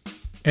quality.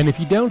 And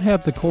if you don't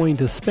have the coin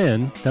to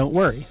spend, don't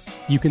worry.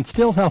 You can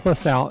still help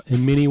us out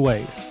in many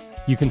ways.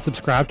 You can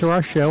subscribe to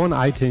our show on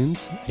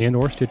iTunes and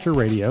or Stitcher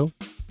Radio.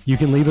 You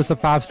can leave us a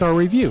 5-star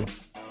review.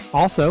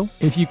 Also,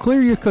 if you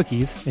clear your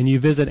cookies and you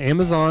visit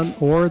Amazon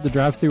or the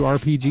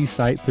DriveThruRPG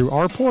site through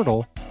our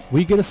portal,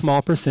 we get a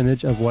small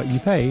percentage of what you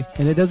pay,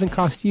 and it doesn't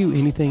cost you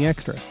anything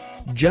extra.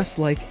 Just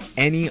like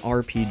any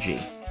RPG,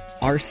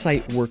 our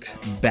site works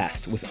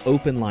best with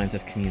open lines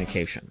of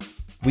communication.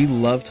 We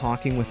love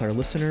talking with our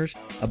listeners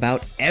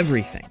about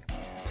everything.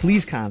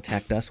 Please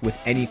contact us with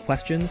any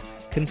questions,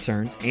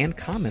 concerns, and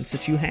comments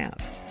that you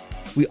have.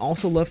 We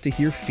also love to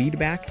hear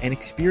feedback and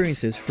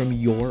experiences from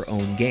your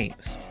own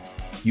games.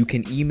 You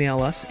can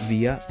email us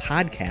via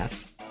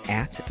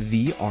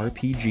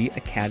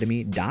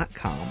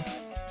podcast@therpgacademy.com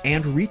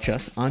and reach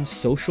us on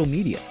social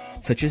media,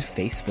 such as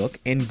Facebook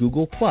and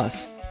Google+,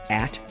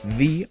 at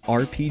The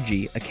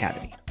RPG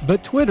Academy.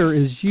 But Twitter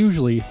is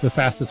usually the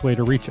fastest way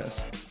to reach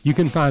us. You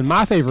can find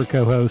my favorite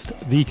co-host,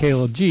 The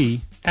Caleb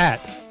G, at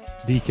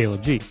The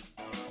Caleb G.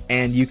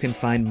 And you can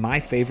find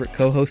my favorite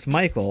co-host,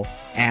 Michael,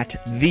 at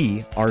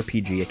The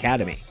RPG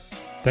Academy.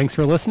 Thanks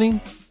for listening,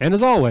 and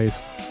as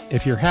always,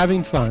 if you're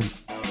having fun,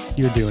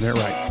 you're doing it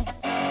right.